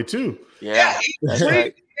 probably too. Yeah. That's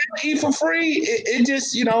right. Eat for free. It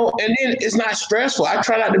just, you know, and then it's not stressful. I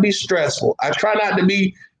try not to be stressful. I try not to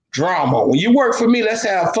be drama. When you work for me, let's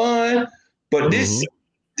have fun. But this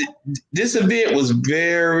event was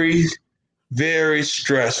very, very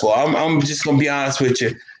stressful. I'm just gonna be honest with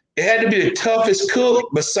you. It had to be the toughest cook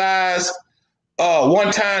besides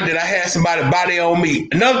one time that I had somebody body on me.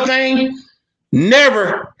 Another thing,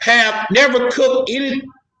 never cook any.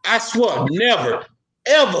 I swear, never,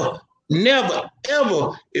 ever.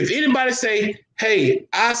 If anybody say, "Hey,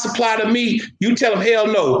 I supply the meat," you tell them, "Hell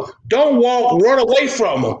no! Don't walk. Run away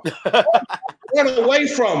from them. Run away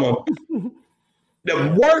from them." The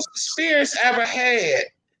worst experience I ever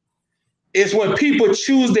had is when people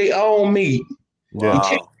choose their own meat.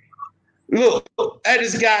 Wow. Look at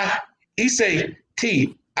this guy. He say,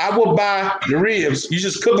 "T, I will buy the ribs. You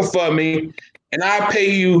just cook them for me, and I'll pay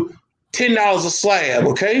you $10 a slab."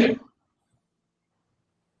 Okay.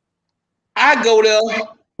 I go there.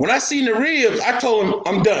 When I seen the ribs, I told him,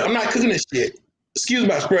 "I'm done. I'm not cooking this shit." Excuse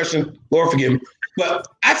my expression. Lord forgive me. But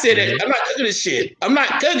I said that I'm not cooking this shit. I'm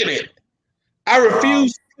not cooking it. I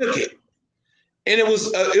refuse to cook it. And it was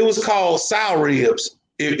called sour ribs.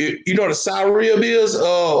 You know what a sour rib is?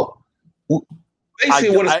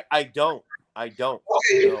 Basically, I don't. Okay. No.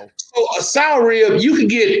 So a sour rib, you can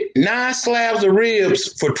get 9 slabs of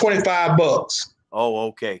ribs for $25. Oh,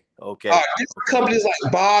 okay. Companies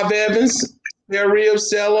like Bob Evans, their ribs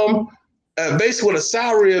sell them. Basically, what a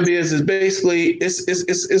sour rib is basically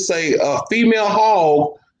it's a female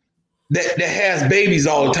hog that has babies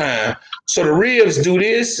all the time. So the ribs do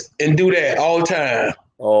this and do that all the time.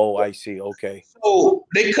 Oh, I see. Okay. So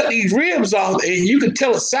they cut these ribs off, and you can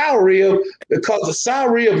tell a sour rib because the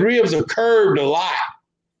sour ribs are curved a lot.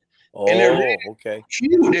 Oh, and they're okay.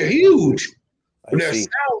 Huge. They're huge. They're see.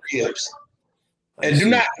 sour ribs.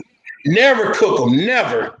 And never cook them.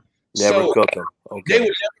 Never Cook them. Okay. They would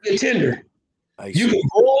never get tender. You can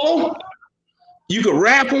boil them. You can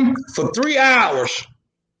wrap them for 3 hours.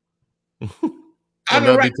 I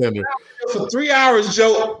done wrapped them for 3 hours,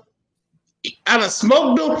 Joe. I done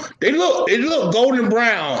smoked them. They look golden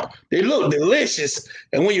brown. They look delicious.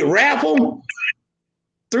 And when you wrap them,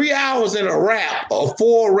 3 hours in a wrap, a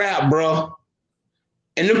full wrap, bro.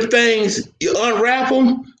 And them things, you unwrap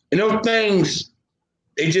them, and them things,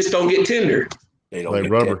 they just don't get tender. They don't like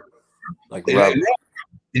get rubber. tender. Like rubber.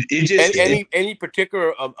 It just any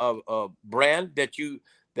particular brand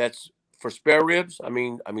that's for spare ribs? I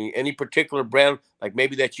mean, any particular brand like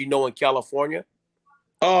maybe that you know in California?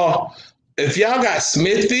 If y'all got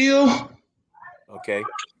Smithfield, Okay.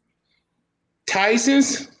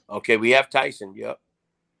 Tyson's, Okay, we have Tyson. Yep.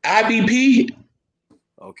 IBP,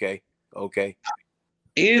 Okay. Okay.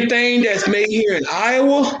 anything that's made here in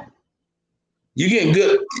Iowa, you getting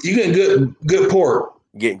good pork.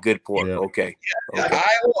 Getting good pork. Yeah. Okay. Okay.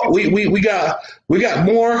 Iowa, we got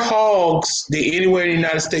more hogs than anywhere in the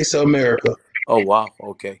United States of America. Oh wow.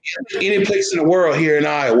 Okay. Any place in the world here in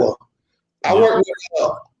Iowa. I work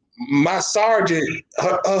with my sergeant.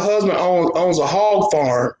 Her husband owns a hog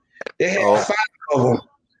farm. They have 5 of them,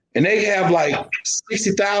 and they have like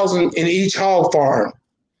 60,000 in each hog farm.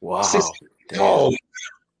 Wow. Oh,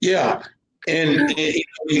 yeah. And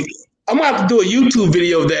I'm gonna have to do a YouTube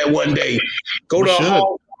video of that one day. Go to a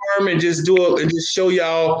hog farm and just do it and just show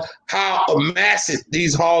y'all how massive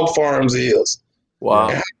these hog farms is. Wow.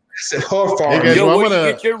 Massive hog farms. Hey guys, Joe, well,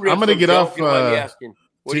 I'm gonna get off.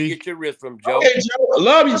 Where do you get your ribs from, Joe? Okay, Joe.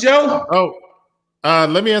 Love you, Joe. Oh,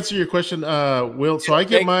 let me answer your question, Will. So I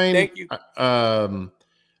get mine. Thank you.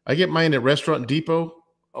 I get mine at Restaurant Depot.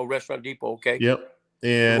 Oh, Restaurant Depot. Okay. Yep.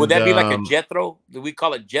 And would that be like a Jethro? We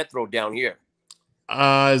call it Jethro down here.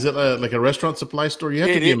 Is it like a restaurant supply store? You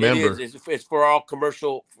have to be a member. It is. It's for all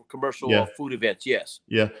commercial food events. Yes.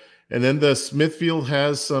 Yeah. And then the Smithfield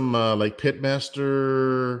has some like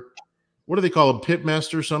Pitmaster. What do they call them?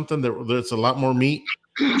 Pitmaster something that's a lot more meat.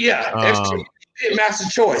 Yeah,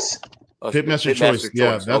 Pitmaster Choice. Pitmaster Choice.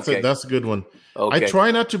 Yeah, that's a good one. Okay. I try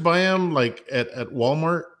not to buy them like at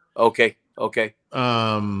Walmart. Okay.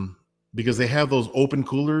 Because they have those open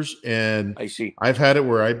coolers, and I see. I've had it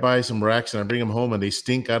where I buy some racks and I bring them home and they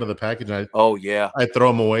stink out of the package. And I throw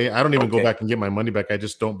them away. I don't even go back and get my money back. I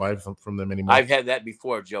just don't buy from them anymore. I've had that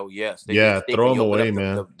before, Joe. Yes. Throw them away,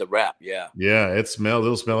 man. The wrap. Yeah. Yeah,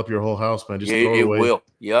 it'll smell up your whole house, man. Just throw it away. It will.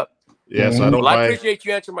 Yep. Yeah, so I don't. I appreciate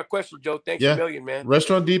you answering my question, Joe. Thanks a million, man.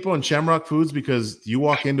 Restaurant Depot and Shamrock Foods, because you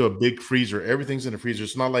walk into a big freezer, everything's in a freezer.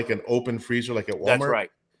 It's not like an open freezer like at Walmart. That's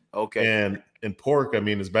right. Okay. And pork, I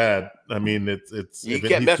mean, is bad. I mean, it's you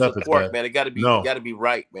can't mess with pork, man. It got to be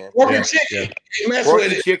right, man. Pork and chicken. Yeah. Pork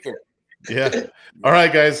and chicken. Yeah. All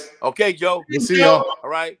right, guys. Okay, Joe. We'll see y'all. All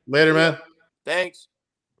right. Later, man. Thanks.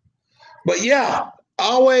 But yeah,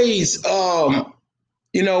 always, and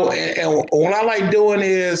what I like doing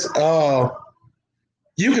is,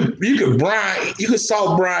 you could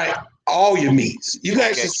salt brine all your meats. You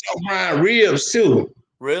guys should salt brine ribs too.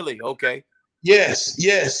 Really? Okay. Yes.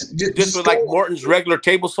 Just with like Morton's regular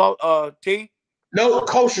table salt tea? No,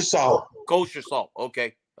 kosher salt. Kosher salt.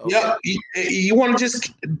 Okay. Yeah. You want to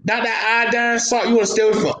just not that iodine salt. You want to stay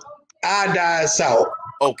away from iodine salt.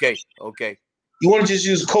 Okay. You want to just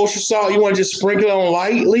use kosher salt. You want to just sprinkle it on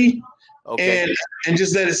lightly. Okay. And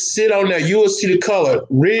just let it sit on there. You will see the color.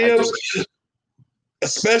 Ribs,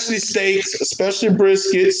 especially steaks, especially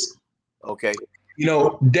briskets. Okay.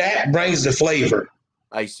 That brings the flavor.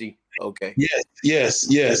 I see. Okay. Yes.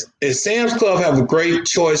 And Sam's Club have a great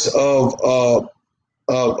choice of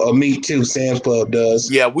meat too. Sam's Club does.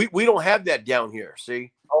 Yeah, we don't have that down here.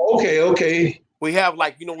 See. Oh, okay. We have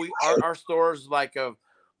our stores like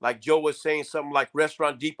Joe was saying, something like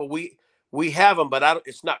Restaurant Depot. We have them, but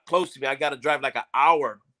it's not close to me. I got to drive like an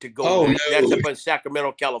hour to go. Oh, no. That's up in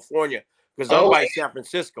Sacramento, California, because I'm by San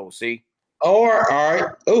Francisco. See. All right.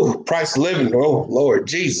 Oh, price of living. Oh, Lord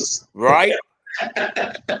Jesus. Right.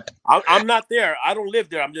 I'm not there. I don't live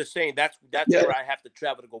there. I'm just saying that's where I have to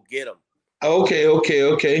travel to go get them.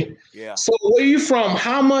 Okay. Yeah. So where are you from?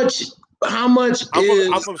 How much I'm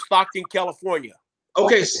from Stockton, California.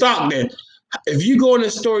 Okay, Stockton. If you go in the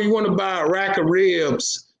store, you want to buy a rack of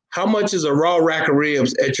ribs. How much is a raw rack of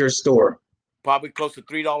ribs at your store? Probably close to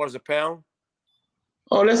 $3 a pound.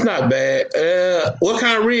 Oh, that's not bad. What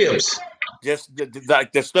kind of ribs? Just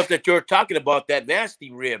the stuff that you're talking about, that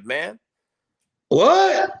nasty rib, man.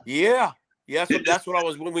 What? Yeah. That's what I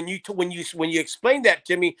was when you explained that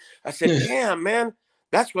to me. I said, "Damn, man,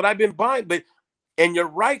 that's what I've been buying." And you're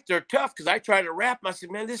right, they're tough because I tried to wrap them. I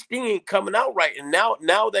said, "Man, this thing ain't coming out right." And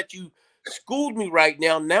now that you schooled me right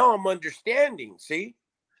now I'm understanding. See?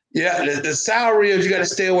 Yeah, the sour ribs, you got to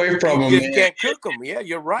stay away from them. You just can't cook them. Yeah,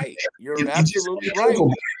 you're right. You're absolutely right.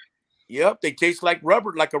 Yep, they taste like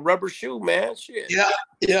rubber, like a rubber shoe, man. Shit. Yeah.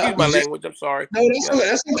 Excuse my language. I'm sorry. No,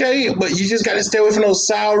 that's okay. But you just got to stay away from those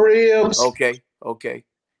sour ribs. Okay.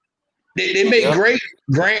 They make great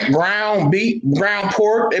ground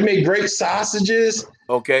pork. They make great sausages.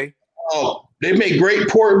 Okay. They make great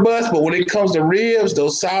pork butts, but when it comes to ribs, the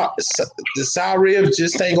sour ribs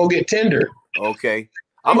just ain't gonna get tender. Okay.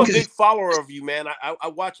 I'm a big follower of you, man. I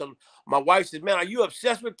watch them. My wife said, "Man, are you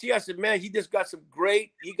obsessed with T?" I said, "Man, he got some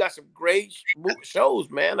great shows,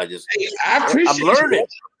 man." I'm learning.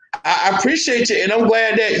 I appreciate you, and I'm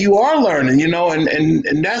glad that you are learning. You know,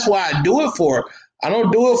 and that's why I do it for. I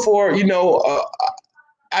don't do it for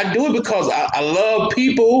I do it because I love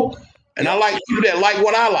people, and I like people that like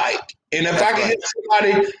what I like. And if I can help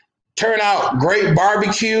somebody turn out great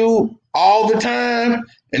barbecue all the time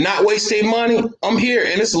and not waste their money, I'm here.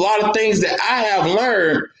 And it's a lot of things that I have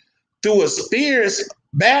learned through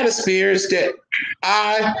bad experience, that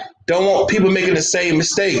I don't want people making the same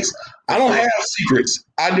mistakes. I don't have secrets.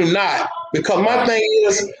 I do not. Because my thing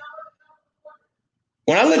is,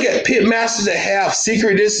 when I look at pit masters that have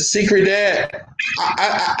secret this and secret that,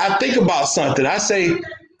 I think about something. I say,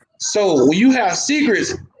 so when you have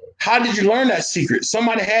secrets, how did you learn that secret?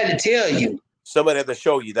 Somebody had to tell you. Somebody had to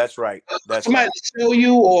show you. That's right. Somebody had to show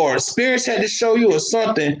you, or spirits had to show you, or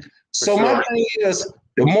something. My thing is,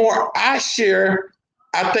 the more I share,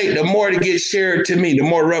 I think the more it gets shared to me, the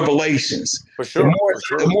more revelations. For sure.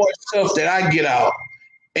 The more stuff that I get out.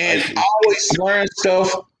 And I always learn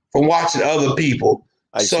stuff from watching other people.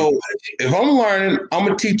 So if I'm learning, I'm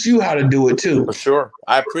gonna teach you how to do it too. For sure.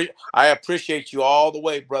 I appreciate you all the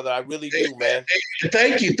way, brother. I really do, man.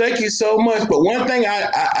 Thank you so much. But one thing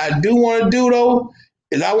I do want to do though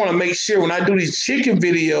is I want to make sure when I do these chicken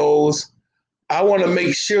videos, I want to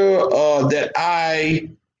make sure that I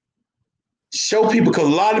show people, because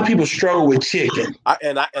a lot of people struggle with chicken.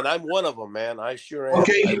 And I'm one of them, man. I sure am.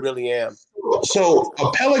 Okay. I really am. So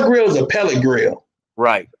a pellet grill is a pellet grill.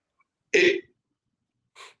 Right.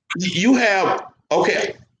 You have,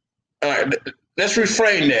 okay, all right, let's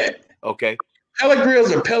reframe that. Okay. Pellet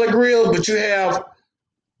grills are pellet grills, but you have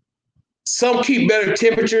some keep better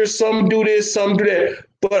temperatures, some do this, some do that.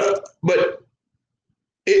 But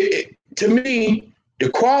to me, the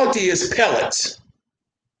quality is pellets.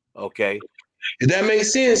 Okay. Does that make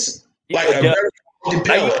sense? Like a better quality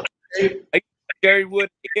pellet. I Jerry Wood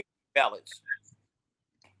pellets.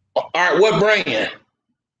 All right, what brand?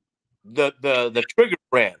 The Trigger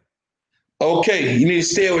brand. Okay, you need to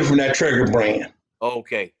stay away from that Trigger brand.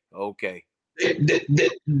 Okay.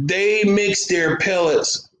 They mix their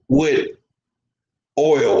pellets with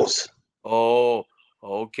oils. Oh,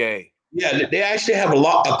 okay. Yeah, they actually have a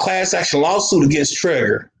class action lawsuit against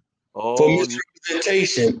Trigger for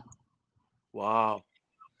misrepresentation. Wow.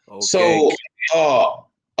 Okay. So,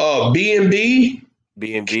 B&B.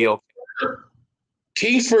 B&B. Okay.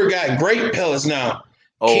 Kingsford got great pellets now.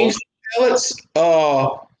 Oh. Kingsford pellets.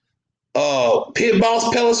 Pit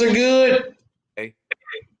Boss pellets are good. Okay.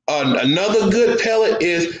 Another good pellet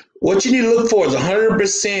is, what you need to look for is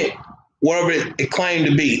 100% whatever it claimed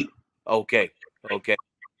to be. Okay.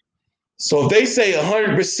 So if they say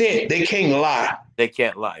 100%, they can't lie. They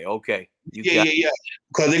can't lie. Okay. Yeah.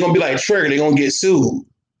 Because they're gonna be like Trigger. They're gonna get sued.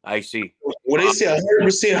 I see. When they say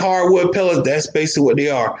 100% hardwood pellets, that's basically what they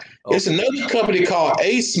are. Okay. It's another company called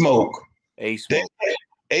A-Smoke.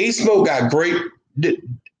 A-Smoke got great.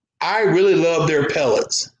 I really love their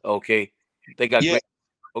pellets. Okay. They got great.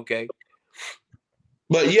 Okay.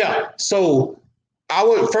 But yeah, so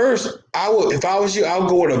if I was you, I would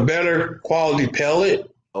go with a better quality pellet.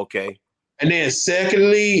 Okay. And then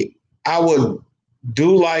secondly, I would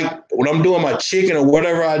do like when I'm doing my chicken or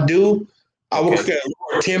whatever I do, I would look at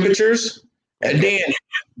lower temperatures and then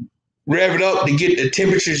rev it up to get the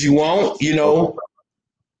temperatures you want, you know.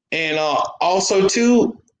 And also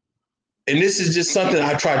too, and this is just something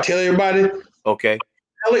I try to tell everybody. Okay.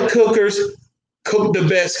 Pellet cookers cook the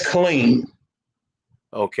best clean.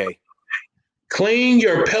 Okay. Clean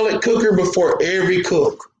your pellet cooker before every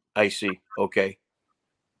cook. I see. Okay.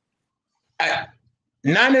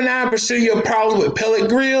 99% of your problem with pellet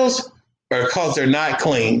grills are because they're not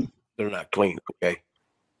clean. They're not clean. Okay.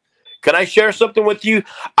 Can I share something with you?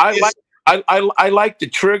 I like the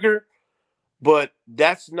Trigger, but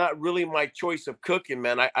that's not really my choice of cooking,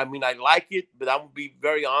 man. I mean, I like it, but I'm gonna be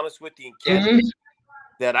very honest with you and candid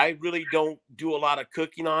that I really don't do a lot of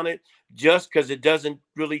cooking on it, just because it doesn't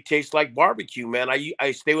really taste like barbecue, man.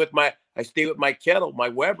 I stay with my kettle, my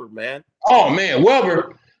Weber, man. Oh man,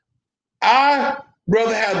 Weber. I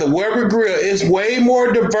rather have the Weber grill. It's way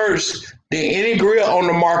more diverse than any grill on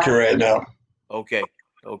the market right now. Okay.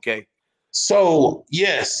 So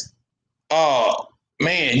yes,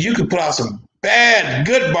 man, you could put out some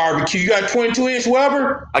good barbecue. You got 22-inch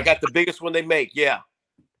Weber? I got the biggest one they make. Yeah.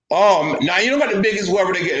 Now you know about the biggest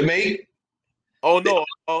Weber they get made. Oh no,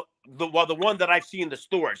 the one that I've seen in the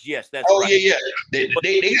stores. Yes, that's right. Yeah.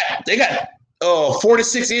 They got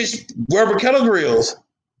 46-inch Weber kettle grills.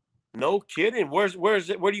 No kidding. Where's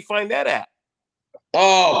it? Where do you find that at?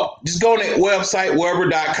 Just go on their website,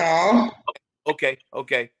 Weber.com. Okay.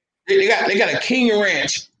 They got a King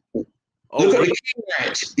Ranch. Oh, Look at the King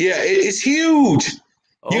Ranch. Yeah, it's huge.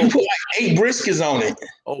 You can put like 8 briskets on it.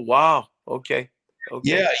 Oh wow. Okay.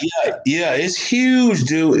 Yeah. It's huge,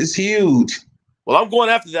 dude. It's huge. Well, I'm going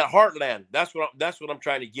after that Heartland. That's what I'm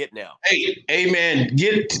trying to get now. Hey, man.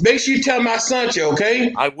 Make sure you tell my son,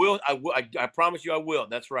 okay? I will. I promise you, I will.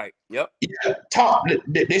 That's right. Yep. Yeah. Talk.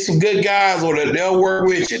 There's some good guys, or they'll work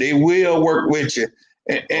with you. They will work with you,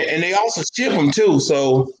 and they also ship them too.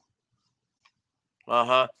 So.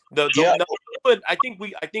 I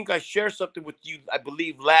think I shared something with you, I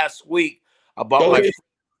believe last week about my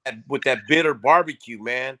friend with that bitter barbecue,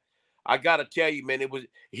 man. I gotta tell you, man,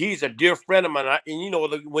 he's a dear friend of mine.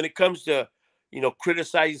 And when it comes to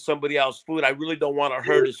criticizing somebody else's food, I really don't want to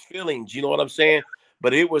hurt his feelings. You know what I'm saying?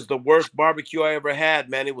 But it was the worst barbecue I ever had,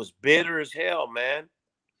 man. It was bitter as hell, man.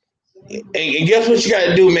 And guess what you got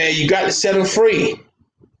to do, man? You got to set them free.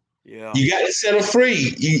 Yeah. You got to set them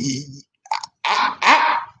free.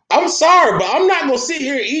 I'm sorry, but I'm not gonna sit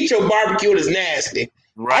here and eat your barbecue. It's nasty.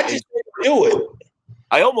 Right. I just do it.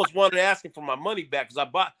 I almost wanted to ask him for my money back because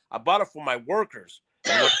I bought it for my workers.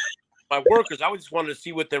 I just wanted to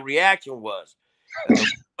see what their reaction was. And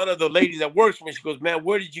one of the ladies that works for me, she goes, "Man,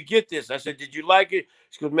 where did you get this?" I said, "Did you like it?"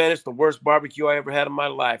 She goes, "Man, it's the worst barbecue I ever had in my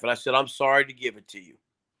life." And I said, "I'm sorry to give it to you."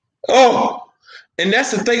 Oh, and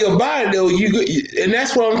that's the thing about it, though. And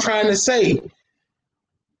that's what I'm trying to say.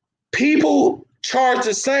 People charge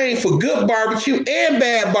the same for good barbecue and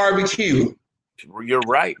bad barbecue. You're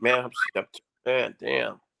right, man. Man,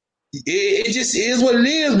 damn. It just is what it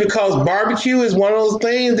is, because barbecue is one of those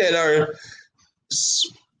things that are,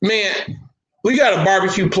 man, we got a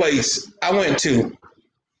barbecue place I went to,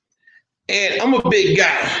 and I'm a big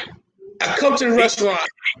guy. I come to the restaurant.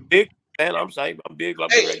 Big, man, I'm saying I'm big.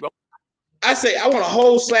 I say, I want a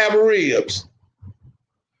whole slab of ribs.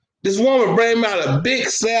 This woman bring me out a big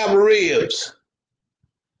slab of ribs.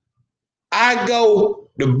 I go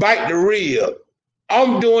to bite the rib.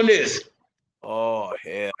 I'm doing this. Oh,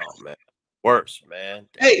 hell, man. Worse, man.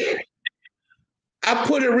 Damn. Hey, I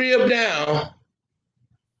put a rib down,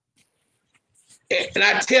 and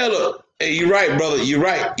I tell her, "Hey, you're right, brother. You're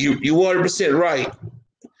right. You 100% right."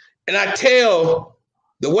 And I tell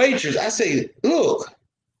the waitress, I say, "Look,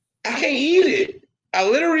 I can't eat it. I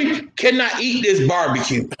literally cannot eat this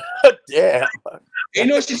barbecue." Damn. You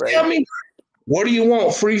know what she tell me? "What do you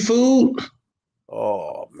want? Free food?"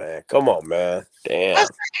 Oh, man. Come on, man. Damn.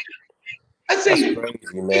 I say, that's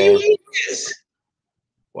crazy, man.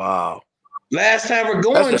 Wow. Last time we're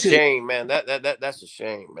going That's a shame, man. That's a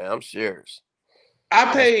shame, man. I'm serious.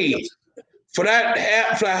 I paid for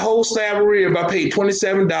that whole slab of rib. I paid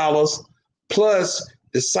 $27, plus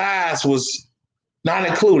the size was not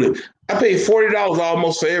included. I paid $40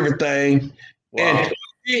 almost for everything, and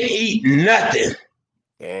didn't eat nothing.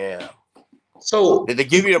 Damn. So did they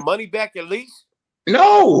give you the money back at least?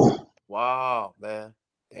 No. Wow, man.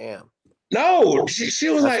 Damn. No, she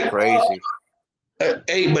was that's like crazy.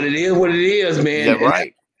 Hey, but it is what it is, man. Yeah,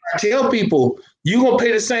 right. I tell people, you're going to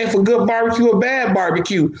pay the same for good barbecue or bad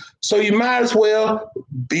barbecue. So you might as well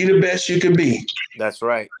be the best you can be. That's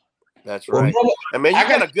right. That's right. Well, brother, I mean, you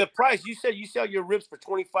got a good price. You said you sell your ribs for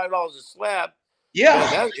 $25 a slab. Yeah.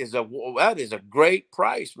 Man, that is a great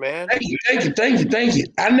price, man. Thank you.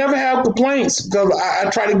 I never have complaints, because I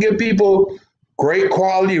try to give people great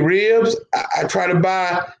quality ribs. I try to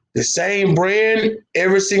buy the same brand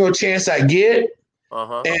every single chance I get.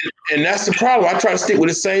 Uh-huh. And that's the problem. I try to stick with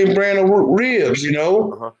the same brand of ribs, you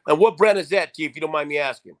know. Uh-huh. And what brand is that, T, if you don't mind me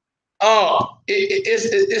asking? Oh, it's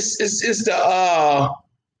the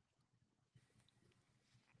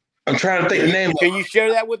I'm trying to think the name. Can you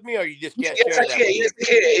share that with me, or you just can't share that?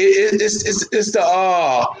 It's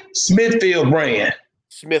the Smithfield brand.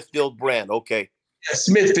 Smithfield brand, okay. Yeah,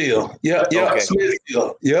 Smithfield. Yep. Okay.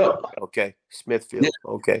 Smithfield. Yep. Okay. Smithfield. Yep.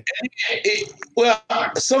 Okay. Well,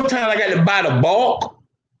 sometimes I got to buy the bulk,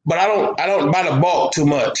 but I don't buy the bulk too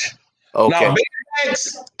much. Okay. Now, baby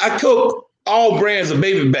backs, I cook all brands of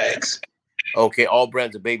baby backs. Okay, all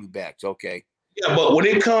brands of baby backs. Okay. Yeah, but when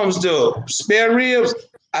it comes to spare ribs,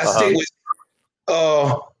 I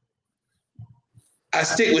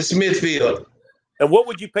stick with Smithfield. And what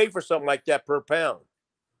would you pay for something like that per pound?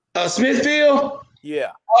 Smithfield?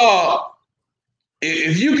 Yeah.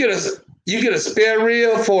 If you get a spare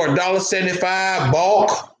rib for $1.75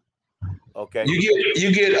 bulk, Okay.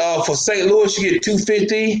 You get for St. Louis, you get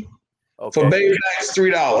 $2.50. Okay. For baby backs,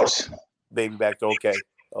 $3. Baby back. Okay.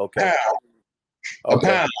 Okay. Pound. A Okay.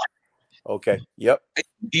 pound. Okay. Yep.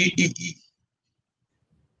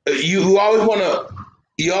 You always want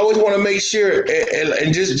to make sure,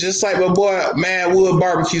 and just like my boy Mad Wood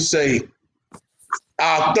Barbecue say,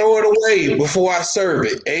 I'll throw it away before I serve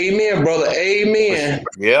it. Amen, brother. Amen.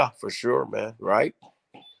 Yeah, for sure, man. Right.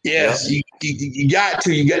 Yes, you got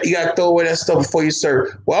to. You got to throw away that stuff before you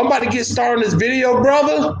serve. Well, I'm about to get started on this video,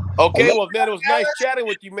 brother. Okay, well, man, it was nice chatting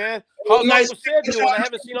with you, man. How's nice Uncle Sid doing? I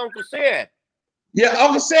haven't seen Uncle Sid. Yeah,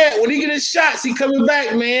 Uncle Sid, when he get his shots, he coming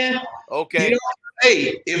back, man. Okay. You know,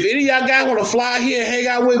 hey, if any of y'all guys want to fly here and hang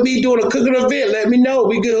out with me doing a cooking event, let me know.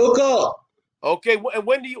 We can hook up. Okay, and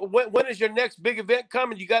when is your next big event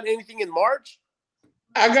coming? You got anything in March?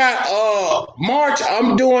 I got March.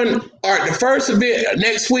 I'm doing the first event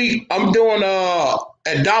next week. I'm doing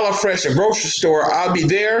at Dollar Fresh, a grocery store. I'll be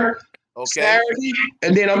there Saturday,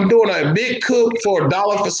 and then I'm doing a big cook for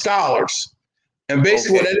 $1 for scholars. And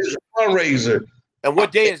basically, what that is a fundraiser. And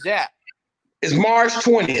what day is that? It's March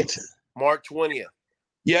 20th. March 20th.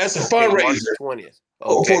 Yeah, it's a fundraiser. March 20th.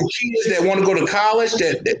 Okay. For kids that want to go to college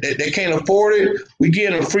that can't afford it, we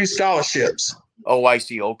give them free scholarships. Oh, I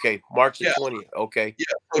see. Okay, March the 20th. Okay. Yeah.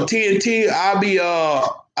 So TNT,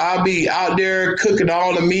 I'll be out there cooking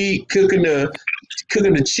all the meat, cooking the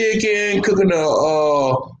chicken, cooking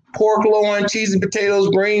the pork loin, cheesy potatoes,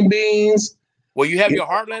 green beans. Will you have your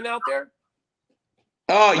Heartland out there?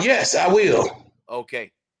 Yes, I will.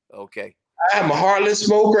 Okay. Okay. I have my Heartland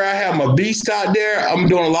smoker. I have my beast out there. I'm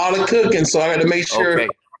doing a lot of cooking, so I got to make sure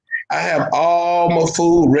I have all my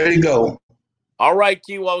food ready to go. All right,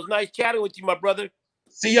 Q. Well, it was nice chatting with you, my brother.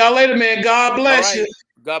 See y'all later, man. God bless you.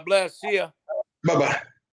 God bless. See ya. Bye-bye.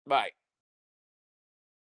 Bye.